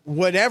 Rob,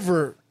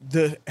 whatever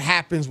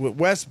happens with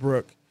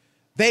Westbrook,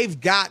 they've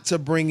got to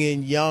bring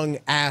in young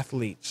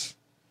athletes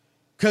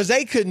because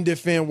they couldn't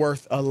defend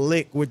worth a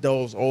lick with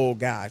those old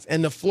guys.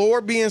 And the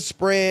floor being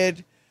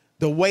spread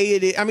the way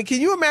it is. I mean,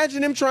 can you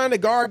imagine them trying to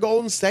guard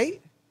Golden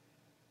State?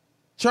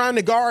 Trying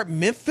to guard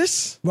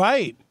Memphis?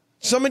 Right.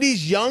 Some of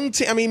these young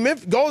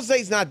teams, Golden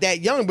State's not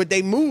that young, but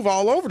they move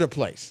all over the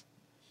place.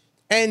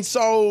 And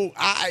so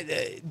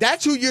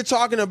that's who you're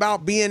talking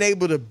about being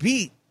able to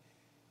beat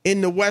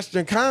in the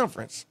Western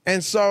Conference.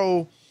 And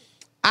so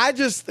I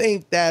just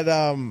think that,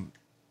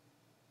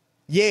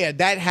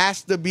 that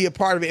has to be a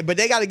part of it. But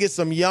they got to get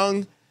some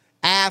young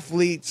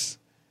athletes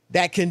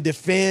that can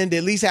defend,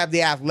 at least have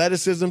the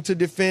athleticism to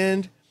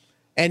defend,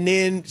 and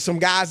then some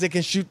guys that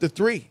can shoot the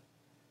three.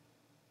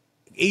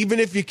 Even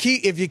if you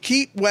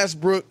keep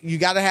Westbrook, you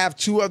got to have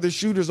two other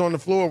shooters on the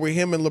floor with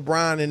him and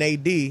LeBron and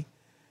AD,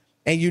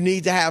 and you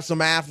need to have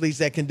some athletes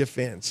that can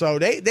defend. So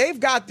they've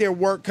got their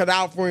work cut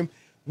out for him.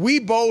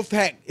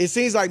 It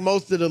seems like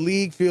most of the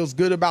league feels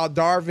good about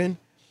Darvin.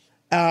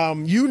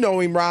 You know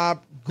him,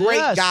 Rob.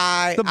 Great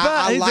guy. The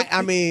best.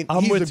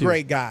 He's a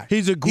great guy.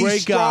 He's a great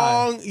he's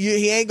strong. Guy.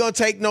 He ain't going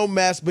to take no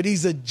mess, but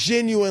he's a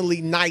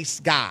genuinely nice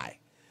guy.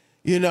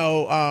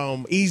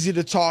 Easy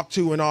to talk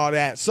to and all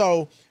that.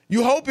 So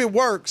you hope it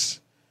works,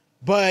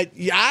 but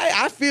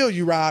I feel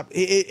you, Rob.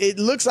 It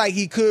looks like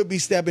he could be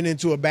stepping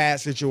into a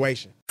bad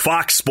situation.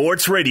 Fox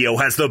Sports Radio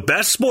has the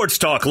best sports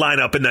talk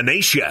lineup in the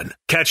nation.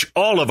 Catch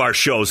all of our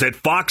shows at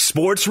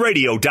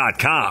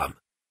foxsportsradio.com.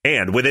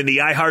 And within the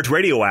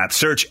iHeartRadio app,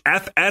 search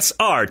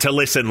FSR to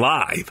listen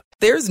live.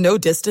 There's no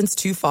distance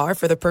too far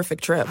for the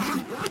perfect trip.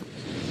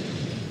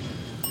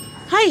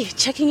 Hi,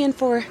 checking in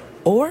for...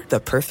 Or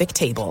the perfect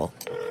table.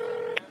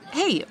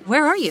 Hey,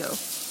 where are you?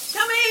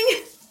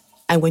 Coming!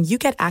 And when you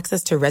get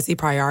access to Resi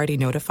Priority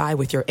Notify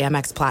with your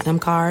Amex Platinum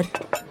card...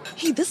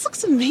 Hey, this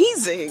looks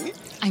amazing.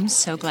 I'm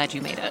so glad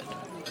you made it.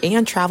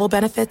 And travel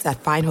benefits at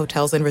fine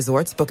hotels and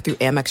resorts booked through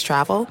Amex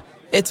Travel,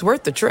 it's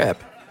worth the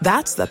trip.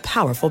 That's the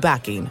powerful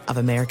backing of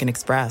American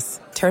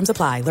Express. Terms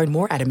apply. Learn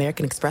more at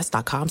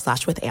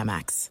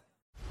americanexpress.com/withAmex.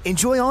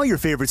 Enjoy all your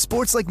favorite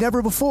sports like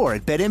never before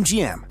at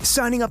BetMGM.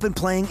 Signing up and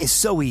playing is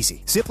so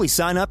easy. Simply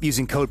sign up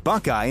using code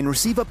Buckeye and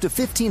receive up to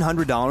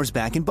 $1,500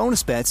 back in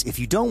bonus bets if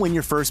you don't win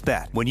your first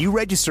bet. When you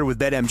register with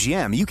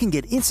BetMGM, you can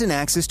get instant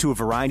access to a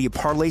variety of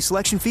parlay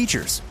selection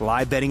features,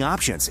 live betting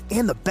options,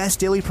 and the best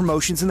daily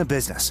promotions in the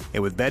business.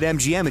 And with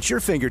BetMGM at your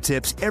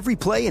fingertips, every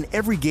play and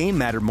every game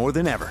matter more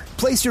than ever.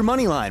 Place your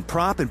moneyline,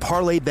 prop, and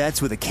parlay bets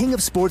with the king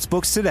of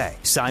sportsbooks today.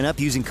 Sign up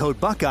using code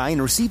Buckeye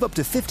and receive up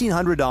to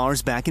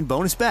 $1,500 back in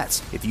bonus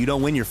bets if you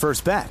don't win your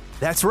first bet.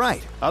 That's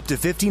right, up to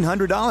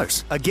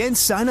 $1,500. Again,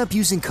 sign up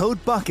using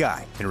code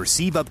Buckeye and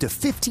receive up to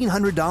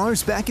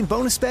 $1,500 back in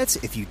bonus bets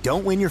if you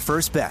don't win your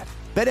first bet.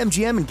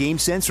 BetMGM and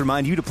GameSense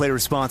remind you to play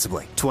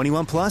responsibly.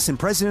 21 plus and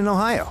present in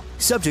Ohio.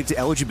 Subject to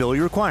eligibility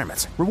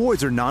requirements.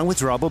 Rewards are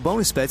non-withdrawable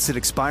bonus bets that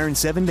expire in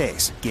 7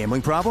 days.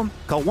 Gambling problem?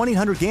 Call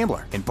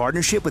 1-800-GAMBLER in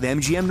partnership with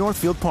MGM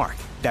Northfield Park.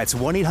 That's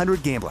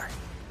 1-800-GAMBLER.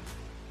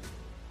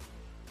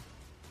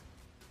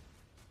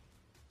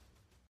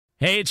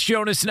 Hey, it's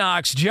Jonas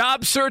Knox.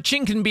 Job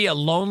searching can be a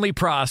lonely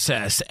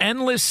process.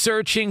 Endless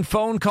searching,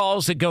 phone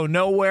calls that go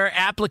nowhere,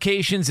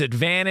 applications that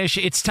vanish.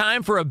 It's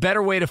time for a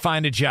better way to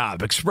find a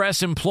job.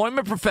 Express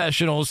Employment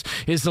Professionals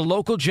is the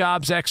local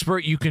jobs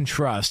expert you can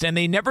trust, and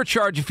they never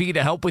charge a fee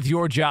to help with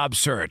your job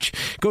search.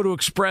 Go to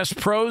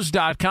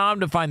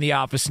expresspros.com to find the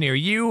office near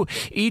you.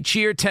 Each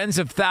year, tens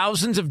of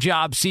thousands of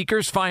job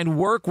seekers find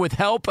work with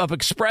help of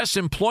Express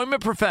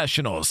Employment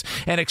Professionals,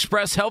 and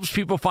Express helps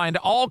people find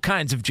all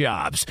kinds of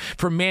jobs,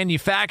 from manufacturing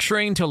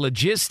to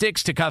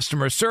logistics to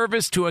customer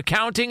service to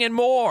accounting and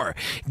more.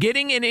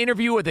 Getting an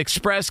interview with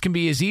Express can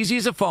be as easy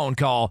as a phone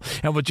call,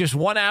 and with just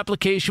one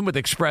application with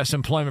Express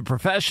Employment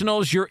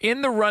Professionals, you're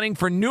in the running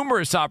for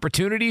numerous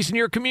opportunities in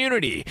your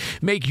community.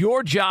 Make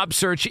your job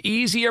search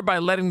easier by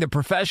letting the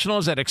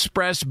professionals at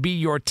Express be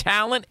your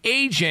talent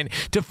agent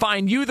to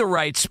find you the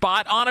right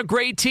spot on a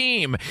great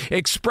team.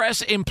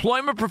 Express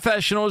Employment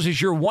Professionals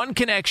is your one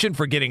connection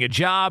for getting a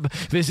job.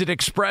 Visit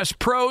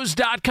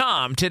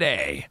expresspros.com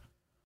today.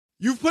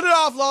 You've put it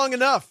off long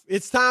enough.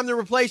 It's time to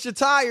replace your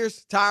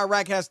tires. Tire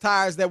Rack has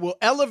tires that will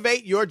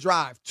elevate your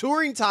drive.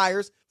 Touring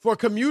tires for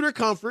commuter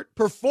comfort,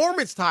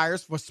 performance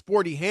tires for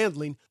sporty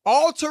handling,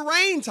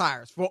 all-terrain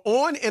tires for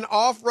on- and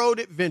off-road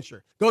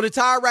adventure. Go to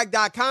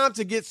TireRack.com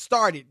to get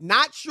started.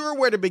 Not sure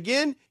where to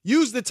begin?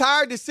 Use the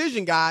Tire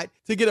Decision Guide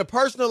to get a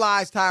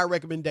personalized tire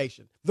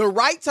recommendation. The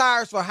right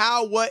tires for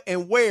how, what,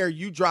 and where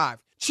you drive.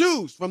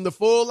 Choose from the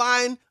full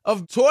line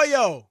of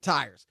Toyo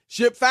tires.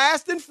 Ship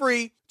fast and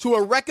free to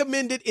a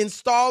recommended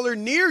installer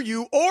near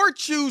you, or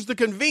choose the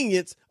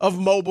convenience of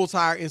mobile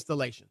tire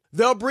installation.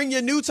 They'll bring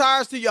your new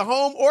tires to your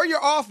home or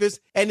your office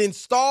and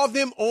install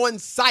them on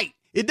site.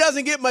 It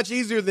doesn't get much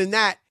easier than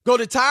that. Go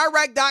to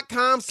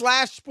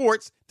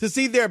TireRack.com/sports to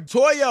see their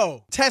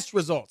Toyo test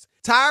results,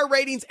 tire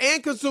ratings,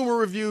 and consumer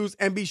reviews,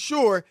 and be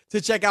sure to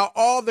check out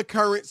all the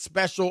current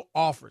special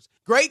offers.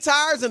 Great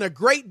tires and a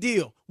great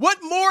deal. What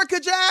more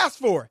could you ask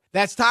for?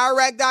 That's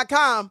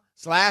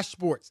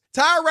TireRack.com/sports.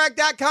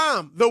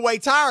 TireRack.com, the way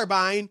tire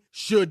buying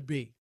should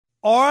be.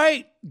 All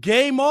right,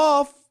 game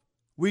off.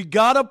 We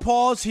got to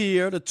pause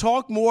here to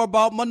talk more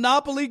about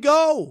Monopoly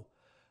Go.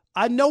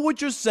 I know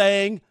what you're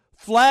saying.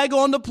 Flag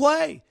on the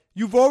play.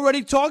 You've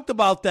already talked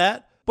about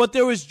that, but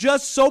there is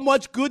just so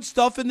much good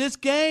stuff in this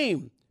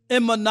game.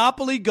 In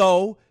Monopoly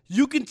Go,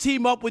 you can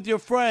team up with your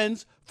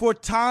friends for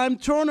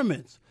timed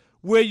tournaments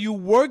where you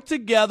work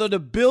together to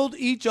build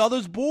each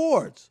other's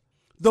boards.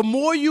 The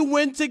more you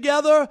win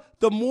together,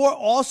 the more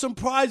awesome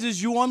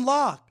prizes you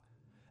unlock.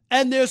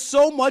 And there's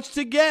so much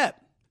to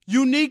get.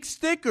 Unique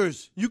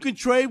stickers you can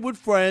trade with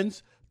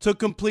friends to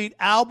complete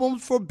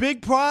albums for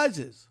big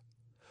prizes.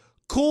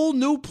 Cool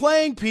new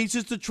playing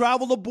pieces to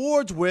travel the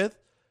boards with.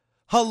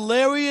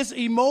 Hilarious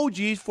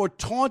emojis for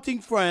taunting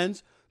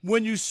friends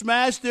when you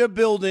smash their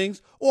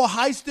buildings or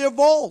heist their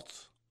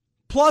vaults.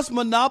 Plus,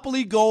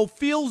 Monopoly Go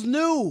feels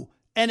new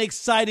and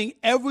exciting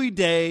every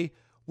day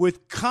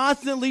with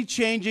constantly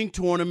changing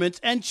tournaments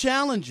and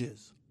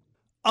challenges.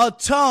 A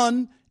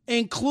ton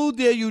include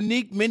their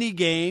unique mini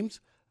games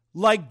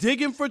like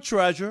digging for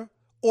treasure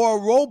or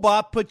a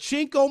robot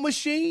pachinko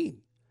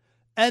machine.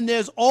 And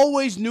there's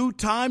always new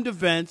timed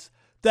events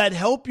that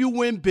help you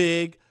win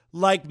big,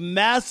 like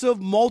massive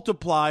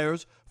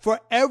multipliers for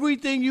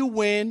everything you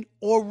win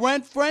or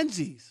rent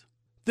frenzies.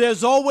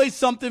 There's always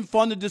something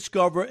fun to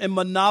discover in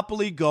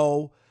Monopoly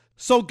Go,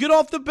 so get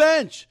off the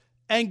bench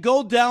and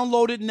go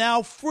download it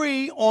now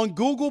free on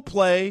Google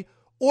Play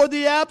or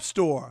the App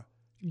Store.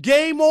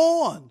 Game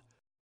on!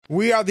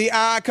 We are the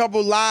Odd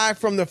Couple live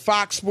from the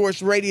Fox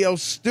Sports Radio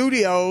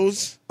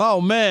studios. Oh,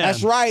 man.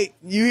 That's right.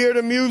 You hear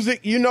the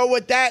music. You know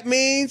what that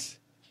means?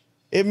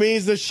 It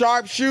means the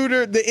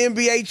sharpshooter, the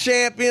NBA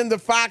champion, the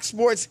Fox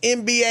Sports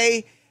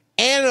NBA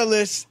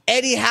analyst,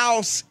 Eddie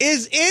House,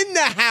 is in the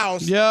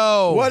house.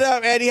 Yo. What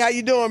up, Eddie? How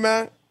you doing,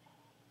 man?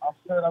 I'm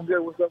good. I'm good.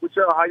 What's up with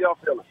y'all? How y'all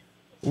feeling?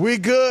 We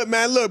good,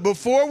 man. Look,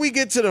 before we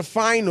get to the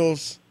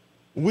finals,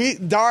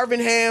 Darvin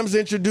Ham's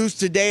introduced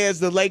today as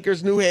the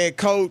Lakers' new head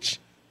coach.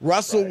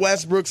 Russell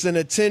Westbrook's in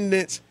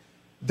attendance.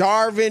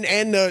 Darvin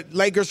and the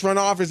Lakers front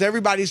office,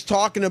 everybody's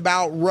talking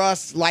about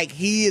Russ like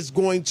he is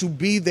going to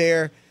be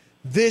there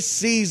this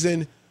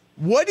season.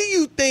 What do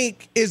you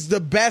think is the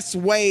best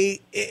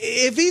way,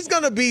 if he's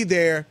going to be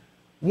there,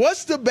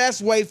 what's the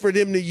best way for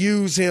them to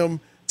use him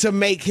to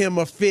make him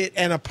a fit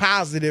and a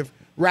positive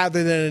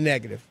rather than a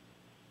negative?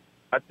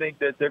 I think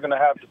that they're going to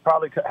have to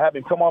probably have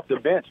him come off the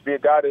bench, be a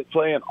guy that's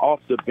playing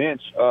off the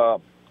bench,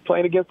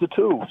 playing against the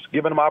twos,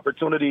 giving him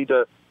opportunity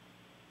to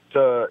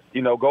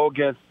go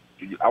against,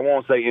 I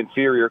won't say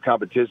inferior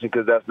competition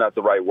because that's not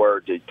the right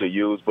word to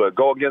use, but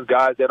go against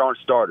guys that aren't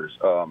starters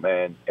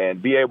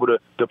and be able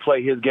to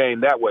play his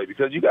game that way,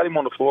 because you got him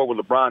on the floor with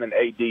LeBron and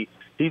AD.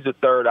 He's a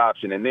third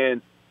option. And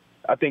then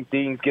I think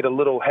things get a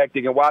little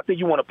hectic. And while I think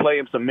you want to play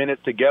him some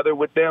minutes together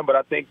with them, but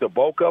I think the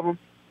bulk of them,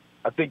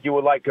 I think you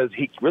would like, because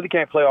he really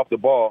can't play off the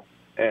ball.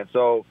 And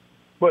so,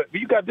 but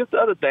you got just the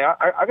other thing.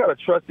 I got to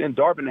trust in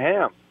Darvin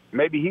Ham.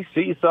 Maybe he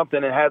sees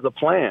something and has a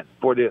plan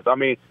for this. I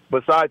mean,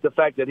 besides the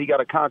fact that he got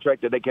a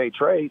contract that they can't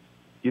trade,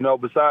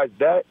 besides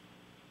that,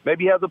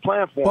 maybe he has a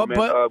plan for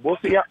him. We'll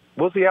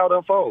see how it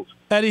unfolds.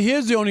 Eddie,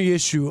 here's the only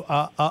issue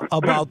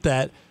about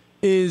that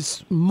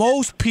is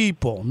most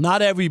people,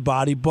 not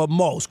everybody, but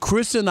most,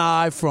 Chris and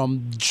I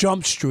from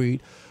Jump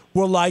Street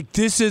were like,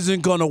 this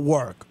isn't going to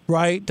work,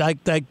 right?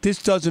 Like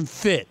this doesn't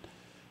fit.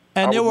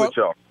 And there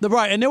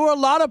were a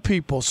lot of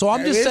people. So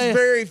I'm just saying,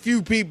 very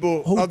few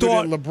people who other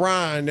than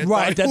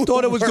LeBron that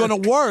thought it was going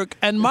to work.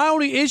 And my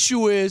only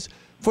issue is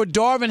for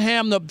Darvin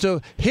Ham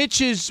to hitch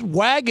his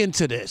wagon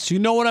to this. You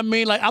know what I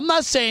mean? Like, I'm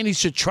not saying he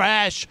should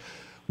trash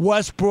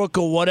Westbrook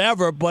or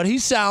whatever, but he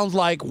sounds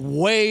like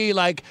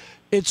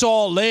it's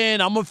all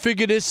in. I'm gonna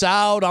figure this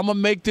out. I'm gonna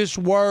make this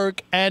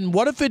work. And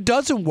what if it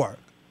doesn't work?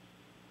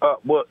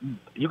 Well,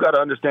 you got to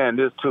understand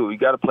this, too. You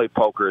got to play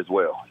poker as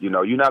well.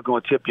 You're not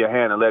going to tip your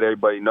hand and let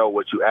everybody know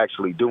what you're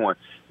actually doing.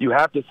 You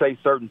have to say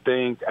certain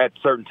things at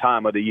certain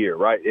time of the year,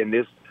 right? And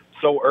this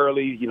so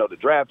early, the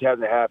draft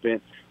hasn't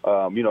happened.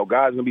 Guys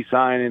going to be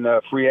signing.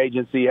 Free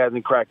agency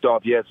hasn't cracked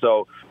off yet.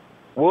 So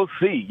we'll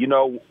see,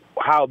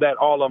 how that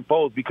all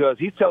unfolds, because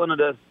he's telling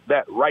us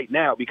that right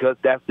now because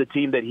that's the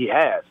team that he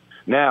has.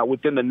 Now,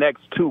 within the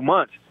next 2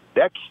 months,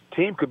 that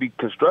team could be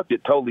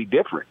constructed totally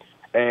different.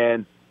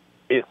 And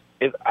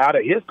it's out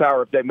of his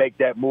power if they make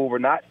that move or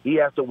not. He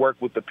has to work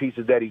with the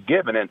pieces that he's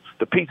given. And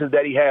the pieces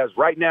that he has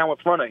right now in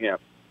front of him,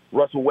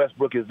 Russell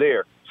Westbrook is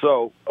there.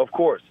 So, of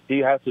course, he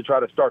has to try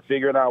to start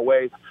figuring out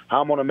ways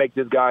how I'm going to make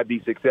this guy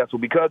be successful,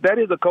 because that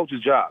is a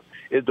coach's job,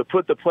 is to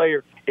put the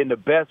player in the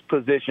best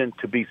position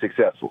to be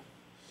successful.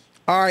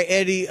 All right,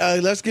 Eddie,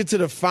 let's get to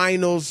the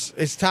finals.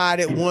 It's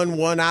tied at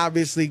 1-1.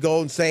 Obviously,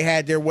 Golden State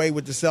had their way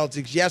with the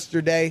Celtics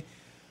yesterday.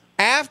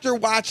 After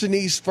watching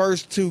these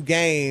first two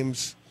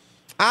games,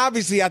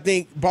 obviously, I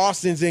think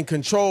Boston's in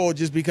control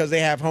just because they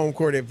have home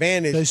court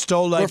advantage. They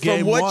stole that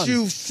game But from what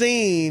you've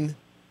seen,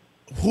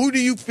 who do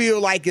you feel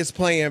like is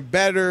playing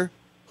better?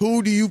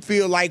 Who do you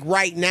feel like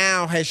right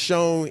now has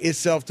shown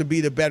itself to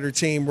be the better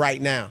team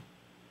right now?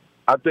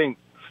 I think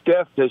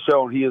Steph has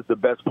shown he is the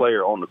best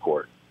player on the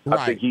court. Right.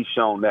 I think he's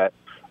shown that.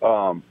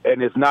 And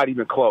it's not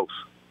even close.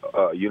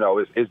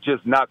 It's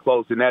just not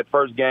close. In that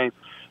first game,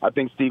 I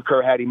think Steve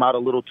Kerr had him out a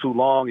little too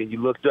long, and you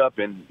looked up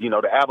and,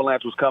 the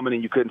avalanche was coming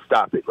and you couldn't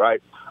stop it,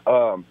 right?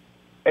 And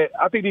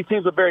I think these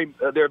teams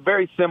are they're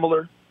very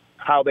similar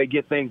how they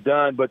get things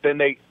done, but then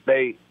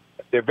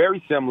they're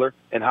very similar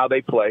in how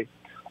they play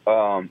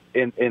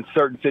in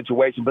certain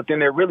situations, but then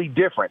they're really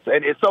different.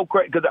 And it's so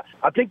crazy because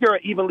I think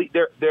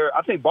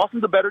I think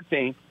Boston's a better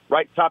team,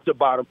 right, top to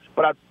bottom,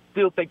 but I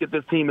still think that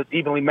this team is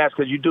evenly matched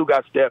because you do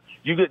got Steph.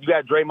 You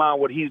got Draymond,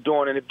 what he's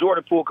doing, and if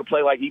Jordan Poole could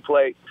play like he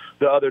played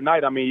the other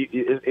night, I mean,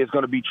 it's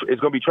going to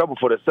be trouble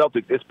for the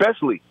Celtics,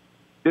 especially.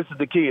 This is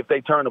the key if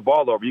they turn the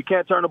ball over. You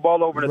can't turn the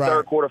ball over in the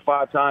third quarter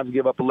 5 times and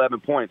give up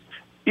 11 points.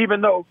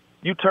 Even though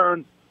you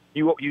turned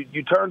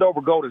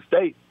over Golden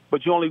State,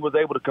 but you only was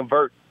able to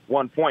convert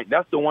 1 point.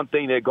 That's the one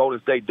thing that Golden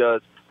State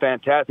does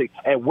fantastic.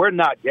 And we're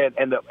not,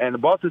 and the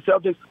Boston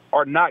Celtics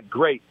are not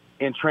great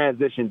in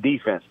transition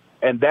defense.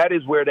 And that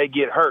is where they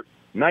get hurt.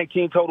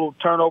 19 total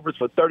turnovers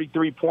for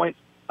 33 points.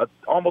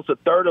 Almost a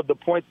third of the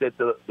points that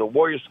the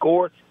Warriors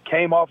scored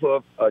came off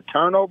of a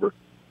turnover.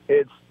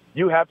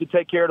 You have to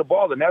take care of the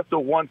ball. And that's the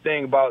one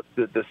thing about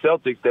the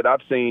Celtics that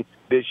I've seen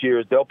this year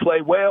is they'll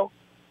play well,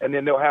 and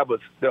then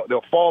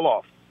they'll fall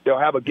off. They'll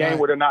have a game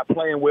where they're not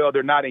playing well,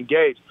 they're not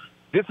engaged.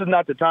 This is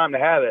not the time to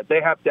have that.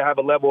 They have to have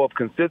a level of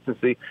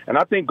consistency, and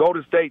I think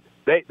Golden State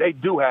they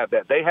do have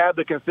that. They have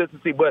the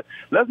consistency, but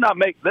let's not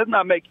make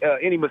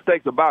any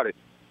mistakes about it.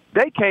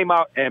 They came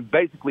out and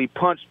basically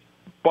punched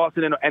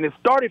Boston in, and it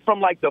started from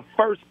like the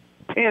first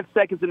 10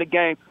 seconds in the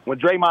game when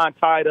Draymond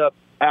tied up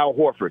Al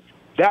Horford.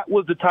 That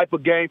was the type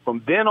of game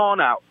from then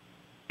on out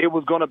it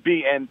was going to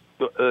be, and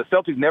the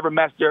Celtics never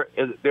matched their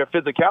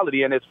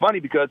physicality. And it's funny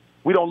because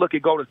we don't look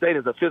at Golden State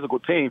as a physical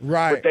team,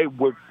 but they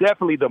were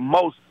definitely the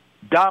most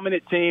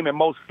dominant team and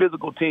most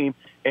physical team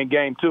in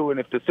Game 2. And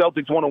if the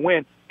Celtics want to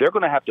win, they're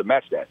going to have to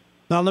match that.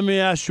 Now, let me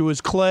ask you,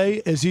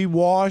 is he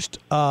washed?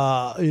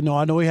 I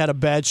know he had a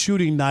bad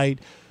shooting night,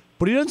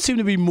 but he doesn't seem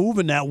to be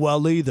moving that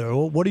well either.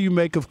 What do you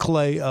make of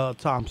Klay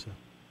Thompson?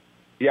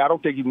 Yeah, I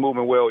don't think he's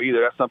moving well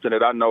either. That's something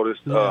that I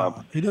noticed.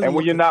 And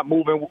when you're not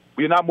moving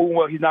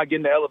well, he's not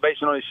getting the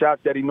elevation on his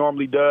shots that he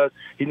normally does.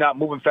 He's not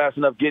moving fast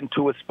enough getting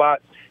to his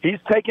spot. He's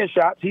taking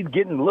shots. He's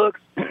getting looks.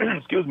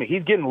 Excuse me.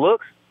 He's getting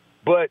looks,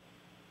 but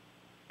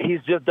he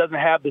just doesn't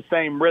have the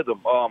same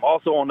rhythm.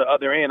 Also, on the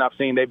other end, I've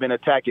seen they've been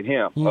attacking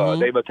him.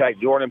 They've attacked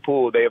Jordan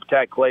Poole. They've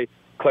attacked Klay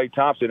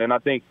Thompson. And I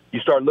think you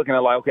start looking at,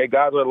 like, okay,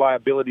 guys are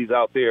liabilities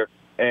out there.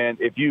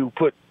 And if you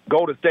put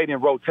Golden State in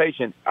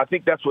rotation, I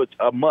think that's what's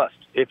a must.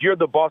 If you're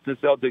the Boston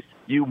Celtics,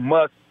 you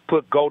must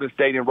put Golden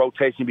State in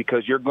rotation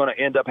because you're going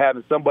to end up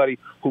having somebody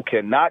who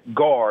cannot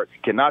guard,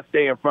 cannot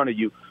stay in front of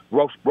you,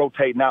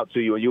 rotating out to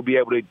you, and you'll be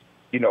able to,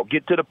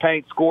 get to the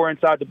paint, score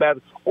inside the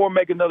basket, or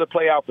make another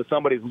play out for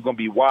somebody who's going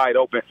to be wide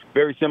open,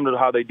 very similar to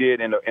how they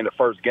did in the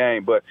first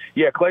game. But,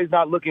 yeah, Klay's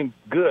not looking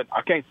good.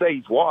 I can't say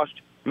he's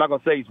washed. I'm not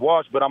going to say he's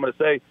washed, but I'm going to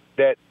say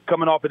that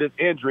coming off of this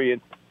injury,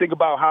 and think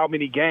about how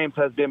many games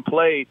has been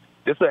played,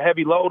 it's a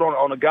heavy load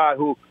on a guy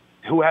who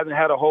hasn't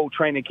had a whole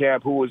training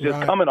camp, who was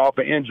just coming off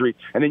an injury,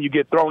 and then you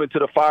get thrown into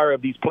the fire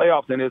of these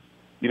playoffs, and it's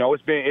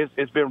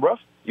been rough.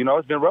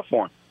 It's been rough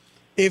for him.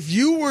 If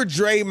you were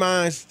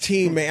Draymond's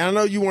teammate, I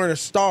know you weren't a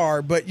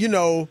star, but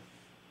even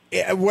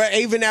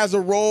as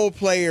a role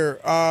player,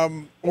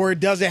 or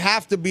it doesn't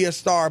have to be a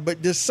star,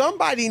 but does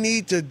somebody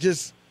need to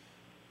just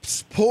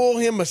pull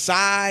him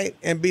aside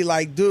and be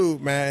like,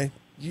 dude, man,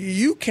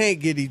 you can't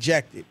get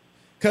ejected?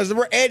 Because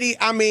Eddie,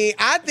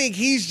 I think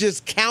he's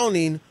just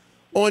counting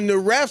on the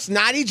refs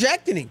not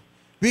ejecting him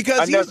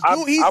because he's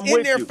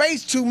in their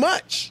face too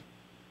much.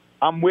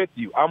 I'm with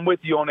you. I'm with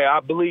you on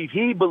that.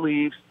 He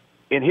believes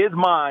in his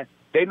mind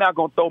they're not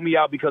going to throw me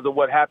out because of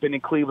what happened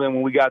in Cleveland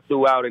when we got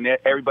threw out, and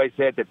everybody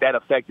said that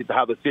affected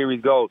how the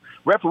series goes.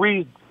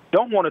 Referees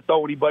don't want to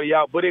throw anybody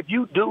out, but if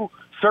you do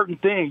certain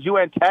things, you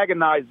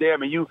antagonize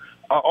them, and you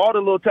all the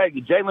little tags.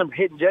 Jaylen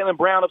hitting Jaylen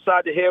Brown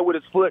upside the head with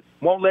his foot,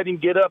 won't let him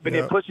get up, and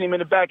then pushing him in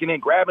the back, and then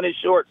grabbing his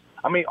shorts.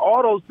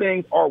 All those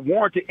things are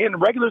warranted in the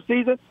regular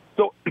season.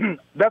 So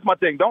that's my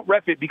thing. Don't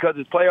ref it because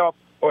it's playoffs.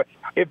 Or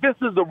if this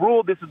is the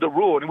rule, this is the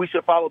rule, and we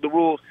should follow the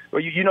rules. Or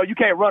you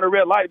can't run a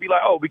red light and be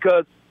like, oh,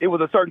 because it was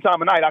a certain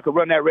time of night, I could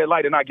run that red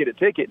light and not get a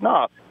ticket.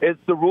 No, it's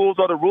the rules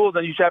are the rules,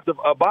 and you should have to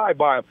abide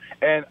by them.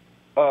 And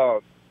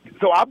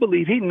so I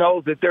believe he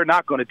knows that they're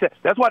not going to test.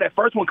 That's why that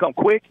first one come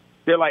quick.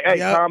 They're like, hey,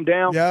 calm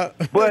down. Yeah.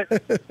 But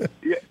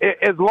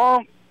as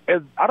long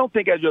as I don't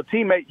think as your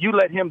teammate, you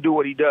let him do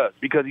what he does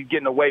because he's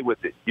getting away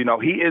with it.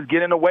 He is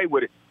getting away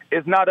with it.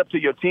 It's not up to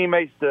your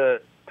teammates to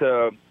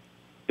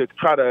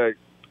try to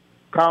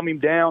calm him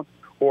down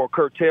or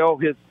curtail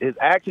his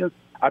actions.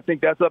 I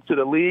think that's up to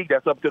the league.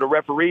 That's up to the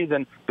referees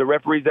and the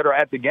referees that are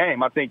at the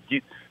game. I think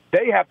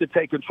they have to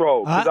take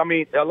control. Because,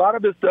 a lot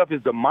of this stuff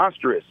is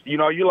demonstrous.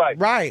 You're like,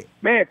 right,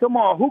 man, come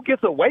on, who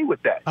gets away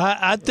with that?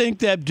 I think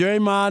that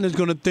Draymond is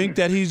going to think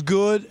that he's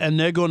good, and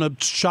they're going to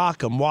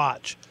shock him.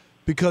 Watch.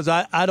 Because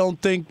I don't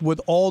think with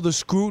all the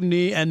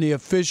scrutiny and the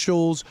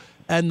officials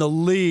and the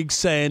league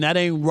saying that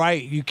ain't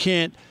right, you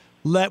can't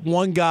let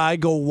one guy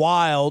go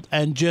wild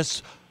and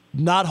just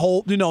not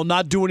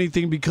not do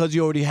anything because he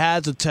already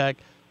has a tech.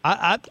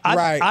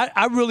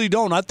 I really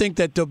don't. I think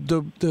that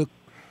the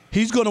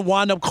he's going to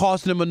wind up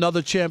costing him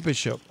another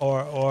championship,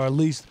 or at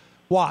least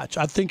watch.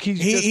 I think he's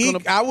just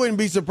going to. I wouldn't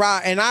be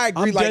surprised, and I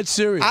agree. I'm dead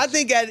serious. I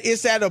think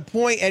it's at a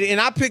point,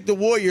 and I picked the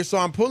Warriors, so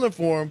I'm pulling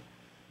for him.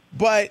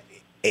 But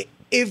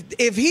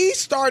if he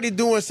started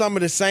doing some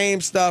of the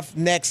same stuff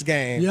next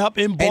game, in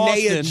Boston, and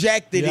they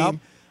ejected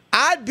him,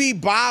 I'd be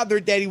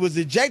bothered that he was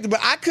ejected, but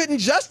I couldn't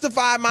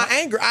justify my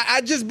anger.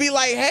 I'd just be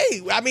like,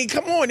 hey,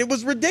 come on, it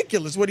was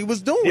ridiculous what he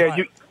was doing. Yeah,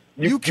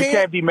 you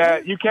can't be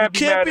mad. You can't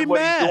be mad at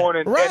what he's doing,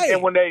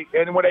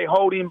 and when they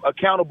hold him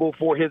accountable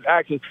for his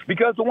actions.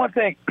 Because the one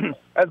thing,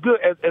 as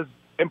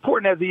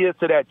important as he is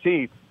to that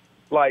team,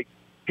 like,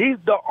 he's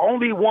the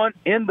only one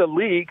in the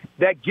league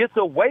that gets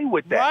away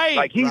with that. Right,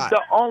 like, he's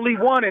the only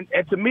one, and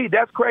to me,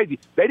 that's crazy.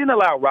 They didn't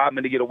allow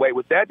Rodman to get away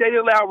with that. They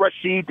didn't allow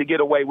Rasheed to get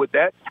away with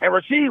that. And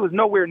Rasheed was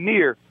nowhere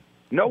near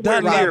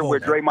where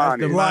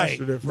Draymond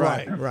is.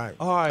 Right.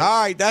 All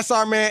right, that's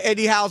our man,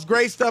 Eddie House.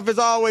 Great stuff as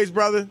always,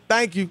 brother.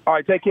 Thank you. All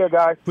right, take care,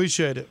 guys.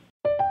 Appreciate it.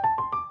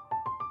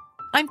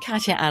 I'm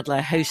Katya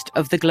Adler, host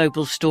of The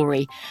Global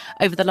Story.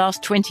 Over the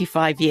last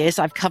 25 years,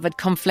 I've covered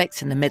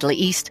conflicts in the Middle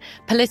East,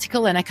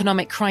 political and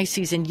economic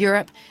crises in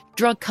Europe,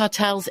 drug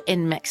cartels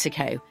in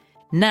Mexico.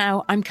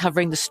 Now I'm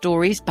covering the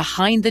stories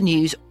behind the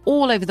news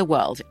all over the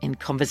world in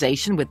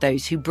conversation with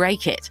those who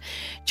break it.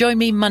 Join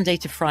me Monday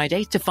to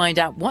Friday to find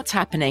out what's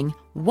happening,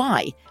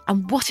 why,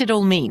 and what it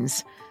all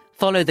means.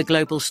 Follow The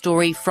Global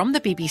Story from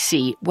the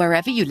BBC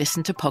wherever you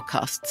listen to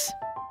podcasts.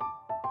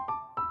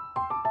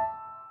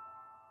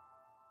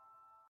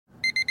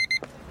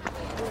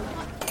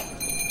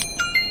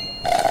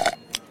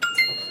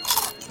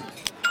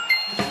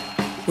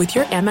 With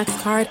your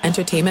Amex card,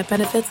 entertainment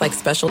benefits like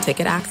special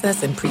ticket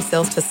access and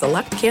pre-sales to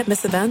select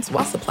can't-miss events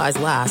while supplies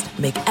last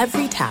make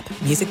every tap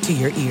music to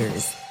your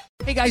ears.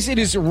 Hey guys, it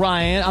is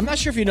Ryan. I'm not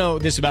sure if you know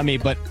this about me,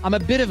 but I'm a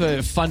bit of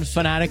a fun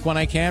fanatic when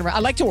I can. I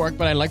like to work,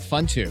 but I like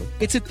fun too.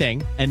 It's a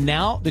thing. And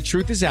now the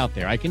truth is out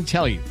there. I can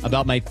tell you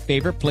about my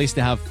favorite place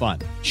to have fun.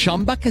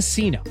 Chumba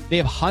Casino. They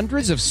have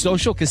hundreds of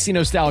social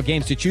casino style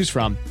games to choose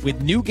from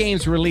with new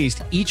games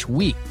released each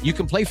week. You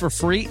can play for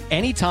free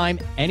anytime,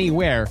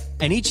 anywhere.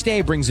 And each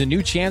day brings a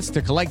new chance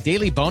to collect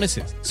daily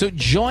bonuses. So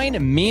join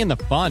me in the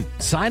fun.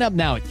 Sign up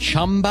now at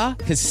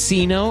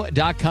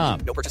ChumbaCasino.com.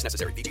 No purchase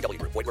necessary. VGW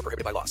Group. Void where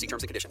prohibited by law. See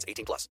terms and conditions.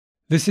 18+.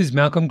 This is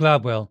Malcolm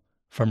Gladwell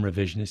from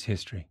Revisionist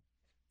History.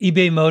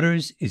 eBay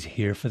Motors is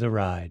here for the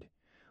ride.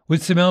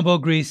 With some elbow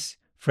grease,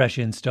 fresh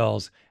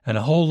installs, and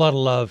a whole lot of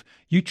love,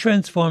 you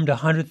transformed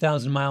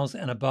 100,000 miles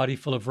and a body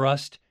full of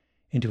rust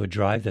into a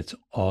drive that's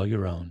all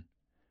your own.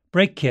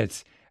 Brake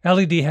kits,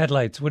 LED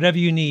headlights, whatever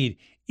you need,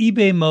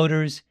 eBay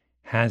Motors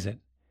has it.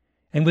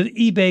 And with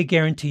eBay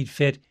Guaranteed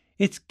Fit,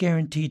 it's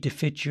guaranteed to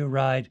fit your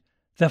ride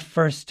the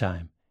first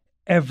time,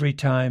 every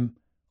time,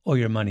 or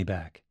your money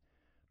back.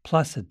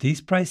 Plus, at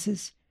these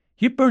prices,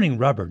 you're burning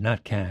rubber,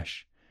 not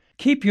cash.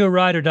 Keep your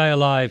ride or die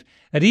alive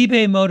at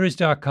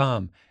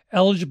ebaymotors.com.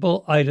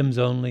 Eligible items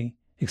only.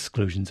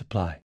 Exclusions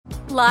apply.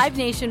 Live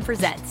Nation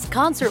presents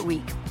Concert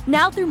Week.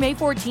 Now through May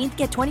 14th,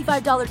 get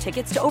 $25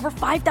 tickets to over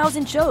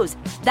 5,000 shows.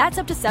 That's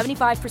up to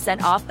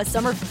 75% off a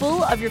summer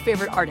full of your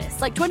favorite artists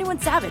like 21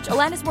 Savage,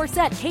 Alanis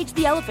Morissette, Cage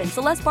the Elephant,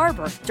 Celeste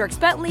Barber, Dierks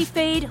Bentley,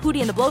 Fade,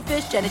 Hootie and the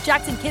Blowfish, Janet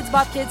Jackson, Kidz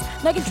Bop Kids,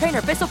 Meghan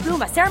Trainor, Bissell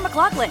Pluma, Sarah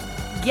McLachlan.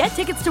 Get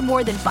tickets to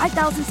more than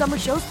 5,000 summer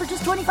shows for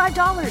just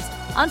 $25.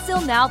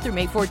 Until now through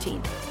May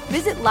 14th.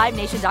 Visit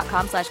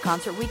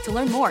LiveNation.com/Concert Week to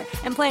learn more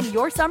and plan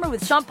your summer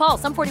with Sean Paul,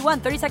 Sum 41,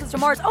 30 Seconds to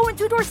Mars, and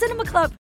Two Door Cinema Club.